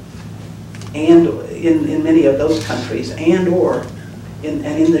available and in many of those countries, and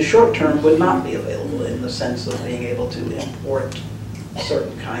in the short term would not be available in the sense of being able to import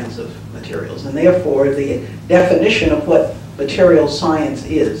certain kinds of materials. And therefore, the definition of what material science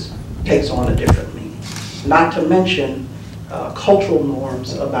is takes on a different meaning. Not to mention cultural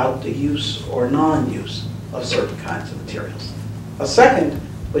norms about the use or non-use of certain kinds of materials. A second,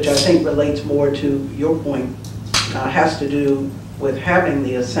 which I think relates more to your point, has to do with having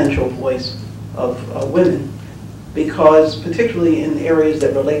the essential voice of women, because particularly in areas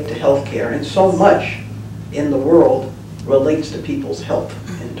that relate to healthcare, and so much in the world relates to people's health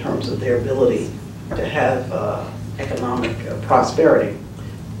in terms of their ability to have economic prosperity.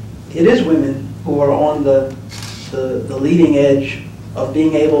 It is women who are on the leading edge of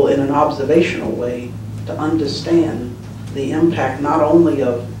being able, in an observational way, to understand the impact not only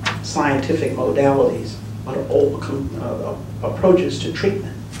of scientific modalities, but approaches to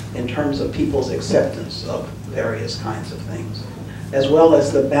treatment in terms of people's acceptance of various kinds of things, as well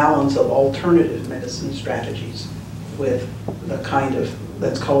as the balance of alternative medicine strategies with the kind of,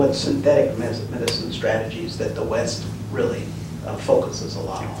 let's call it synthetic medicine strategies that the West really focuses a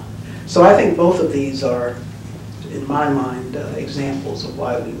lot on. So I think both of these are, in my mind, examples of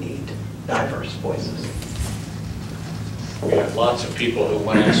why we need diverse voices. We have lots of people who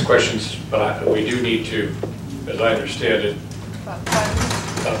want to ask questions, but we do need to, as I understand it,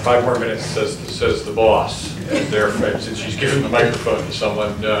 5 more minutes, says the boss. And therefore, since she's given the microphone to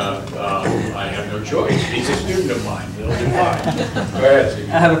someone, I have no choice. He's a student of mine. They'll do fine. Go ahead, Steve.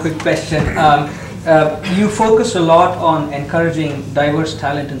 I have a quick question. You focus a lot on encouraging diverse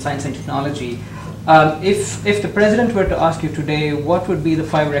talent in science and technology. If the president were to ask you today, what would be the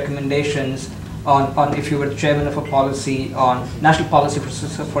 5 recommendations on if you were the chairman of a policy on national policy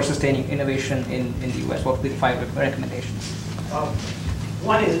for sustaining innovation in the U.S., what would be the 5 recommendations?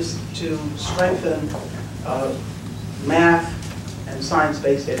 One is to strengthen math and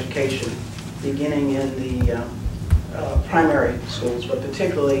science-based education, beginning in the primary schools, but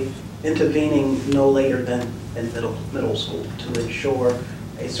particularly intervening no later than in middle school to ensure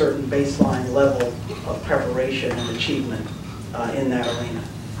a certain baseline level of preparation and achievement in that arena.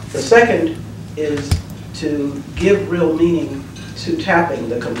 The second is to give real meaning to tapping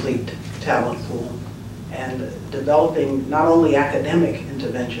the complete talent pool and developing not only academic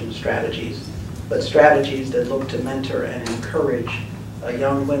intervention strategies, but strategies that look to mentor and encourage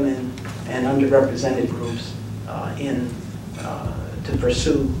young women and underrepresented groups to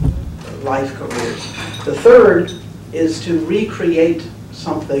pursue life careers. The third is to recreate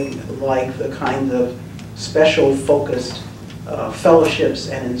something like the kind of special focused fellowships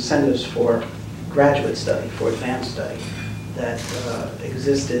and incentives for graduate study, for advanced study, that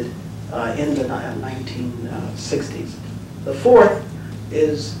existed in the 1960s. The fourth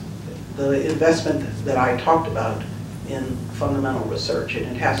is the investment that I talked about in fundamental research, and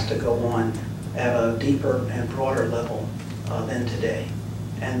it has to go on at a deeper and broader level than today.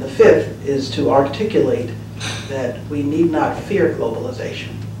 And the fifth is to articulate that we need not fear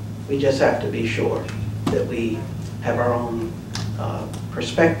globalization. We just have to be sure that we have our own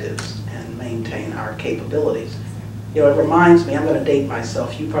perspectives and maintain our capabilities. You know, it reminds me, I'm going to date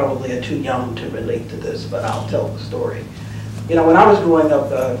myself, you probably are too young to relate to this, but I'll tell the story. You know, when I was growing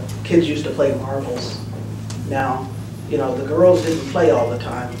up, kids used to play marbles. Now, you know, the girls didn't play all the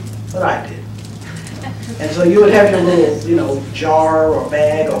time, but I did. And so you would have your little, you know, jar or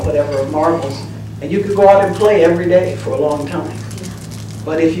bag or whatever of marbles, and you could go out and play every day for a long time.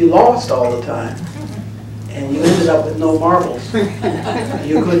 But if you lost all the time, and you ended up with no marbles,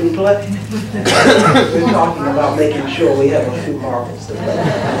 you couldn't play. We're talking about making sure we have a few marbles to play.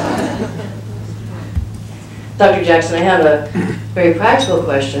 Dr. Jackson, I have a very practical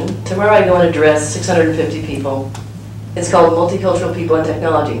question. Tomorrow I go and address 650 people. It's called Multicultural People in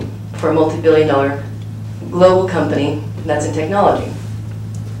Technology for a multi-billion-dollar global company that's in technology.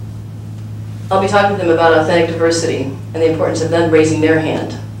 I'll be talking to them about authentic diversity and the importance of them raising their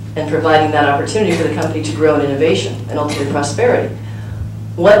hand and providing that opportunity for the company to grow in innovation and ultimately prosperity.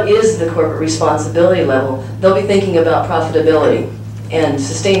 What is the corporate responsibility level? They'll be thinking about profitability and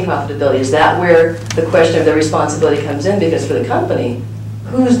sustained profitability. Is that where the question of their responsibility comes in? Because for the company,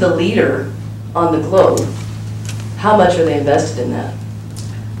 who's the leader on the globe? How much are they invested in that?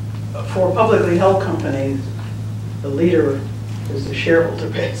 For publicly held companies, the leader is the shareholder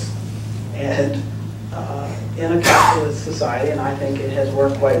base. And in a capitalist society, and I think it has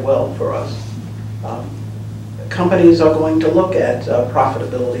worked quite well for us, companies are going to look at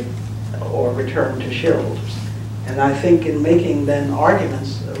profitability or return to shareholders. And I think in making then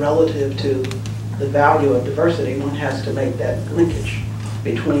arguments relative to the value of diversity, one has to make that linkage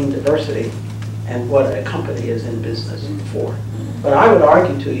between diversity and what a company is in business for. But I would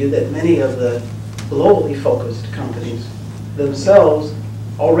argue to you that many of the globally focused companies themselves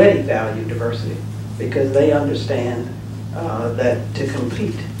already value diversity because they understand that to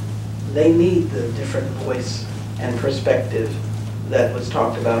compete, they need the different voice and perspective that was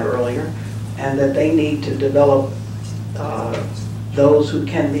talked about earlier, and that they need to develop those who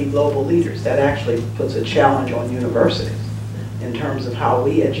can be global leaders. That actually puts a challenge on universities in terms of how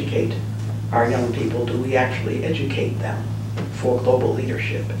we educate our young people. Do we actually educate them for global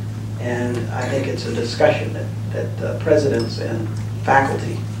leadership? And I think it's a discussion that presidents and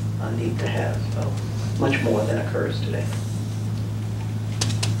faculty need to have much more than occurs today.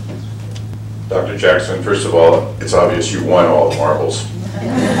 Dr. Jackson, first of all, it's obvious you won all the marbles.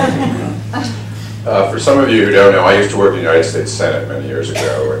 For some of you who don't know, I used to work in the United States Senate many years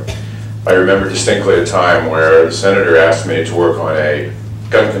ago. I remember distinctly a time where the senator asked me to work on a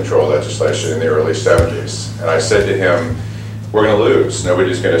gun control legislation in the early 70s. And I said to him, we're going to lose.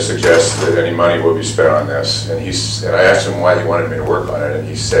 Nobody's going to suggest that any money will be spent on this. And I asked him why he wanted me to work on it, and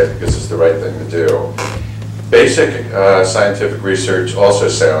he said, because it's the right thing to do. Basic scientific research also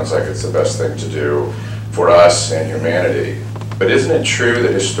sounds like it's the best thing to do for us and humanity. But isn't it true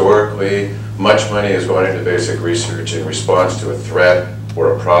that historically much money has gone into basic research in response to a threat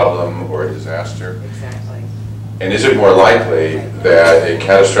or a problem or a disaster? Exactly. And is it more likely that a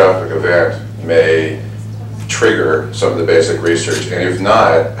catastrophic event may trigger some of the basic research? And if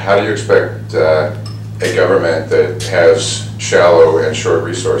not, how do you expect a government that has shallow and short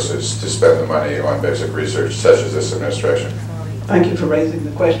resources to spend the money on basic research, such as this administration? Thank you for raising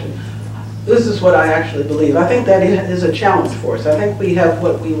the question. This is what I actually believe. I think that is a challenge for us. I think we have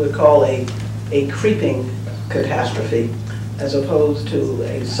what we would call a creeping catastrophe as opposed to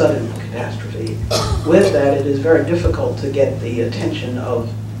a sudden catastrophe. With that, it is very difficult to get the attention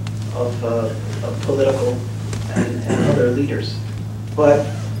of political and other leaders. But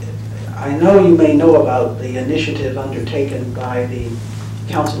I know you may know about the initiative undertaken by the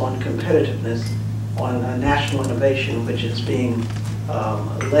Council on Competitiveness on national innovation, which is being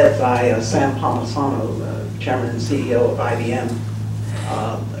led by Sam Palmisano, Chairman and CEO of IBM.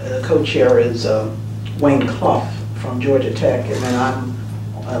 The co-chair is Wayne Clough from Georgia Tech, and then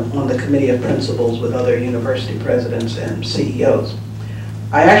I'm on the committee of principals with other university presidents and CEOs.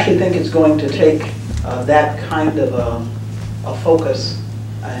 I actually think it's going to take that kind of a focus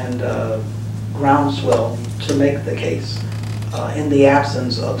and groundswell to make the case in the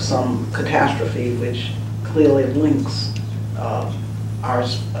absence of some catastrophe which clearly links our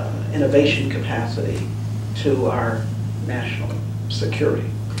innovation capacity to our national security.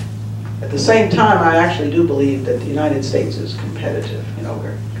 At the same time, I actually do believe that the United States is competitive. You know,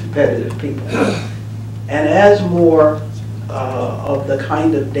 we're competitive people. And as more of the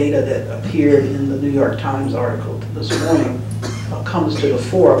kind of data that appeared in the New York Times article this morning comes to the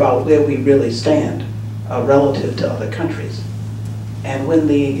fore about where we really stand relative to other countries. And when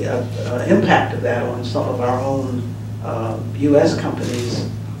the impact of that on some of our own U.S. companies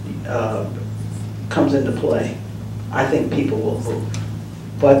comes into play, I think people will move.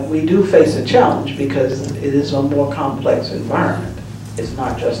 But we do face a challenge because it is a more complex environment. It's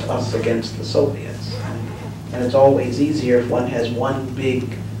not just us against the Soviets. And it's always easier if one has one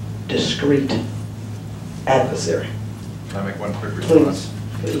big, discrete adversary. Can I make one quick response?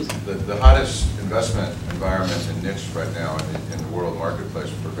 Please. The hottest investment environment and niche right now in the world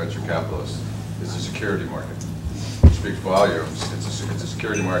marketplace for venture capitalists is the security market. It speaks volumes. It's a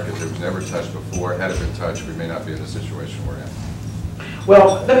security market that was never touched before. Had it been touched, we may not be in the situation we're in.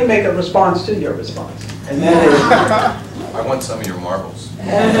 Well, let me make a response to your response. And that is, I want some of your marbles.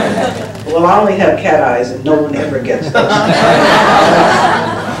 well, I only have cat eyes and no one ever gets those.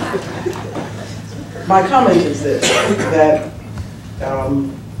 My comment is this, that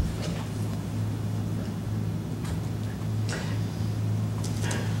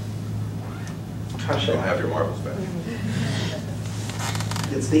how shall I'll I have your marbles back.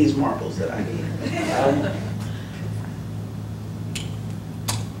 It's these marbles that I need.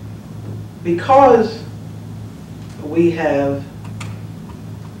 Because we have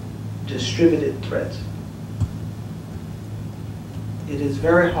distributed threats, it is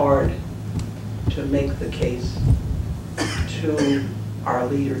very hard to make the case to our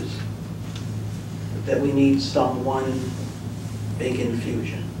leaders that we need some one big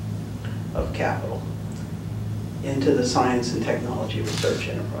infusion of capital into the science and technology research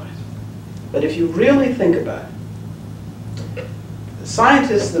enterprise. But if you really think about it, the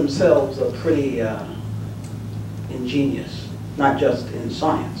scientists themselves are pretty ingenious, not just in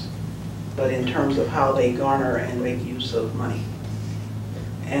science, but in terms of how they garner and make use of money.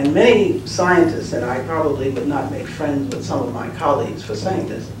 And many scientists, and I probably would not make friends with some of my colleagues for saying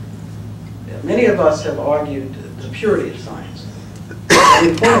this, many of us have argued the purity of science. And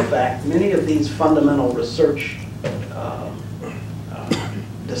in point of fact, many of these fundamental research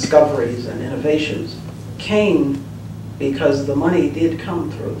discoveries and innovations came because the money did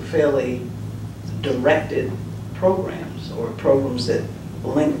come through fairly directed programs, or programs that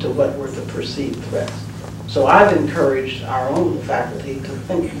linked to what were the perceived threats. So I've encouraged our own faculty to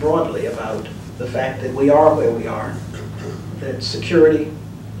think broadly about the fact that we are where we are, that security,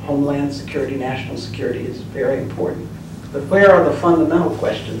 homeland security, national security is very important. But where are the fundamental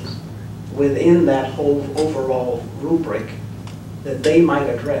questions within that whole overall rubric that they might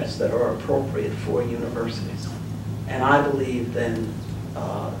address that are appropriate for universities? And I believe then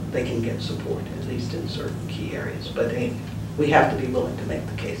they can get support, at least in certain key areas. But we have to be willing to make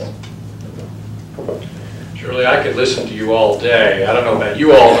the case. Shirley, I could listen to you all day. I don't know about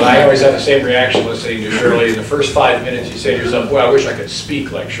you all, but I always have the same reaction listening to Shirley. In the first 5 minutes, you say to yourself, well, I wish I could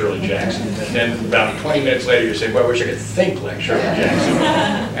speak like Shirley Jackson. And then about 20 minutes later, you say, well, I wish I could think like Shirley Jackson.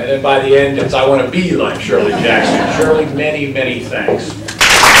 And then by the end, it's, I want to be like Shirley Jackson. Shirley, many, many thanks.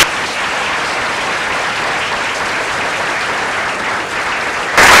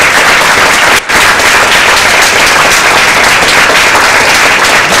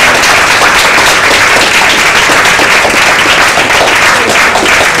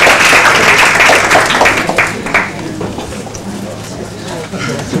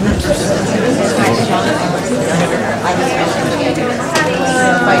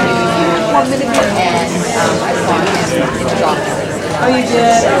 Oh, you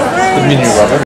did? The mini rubber.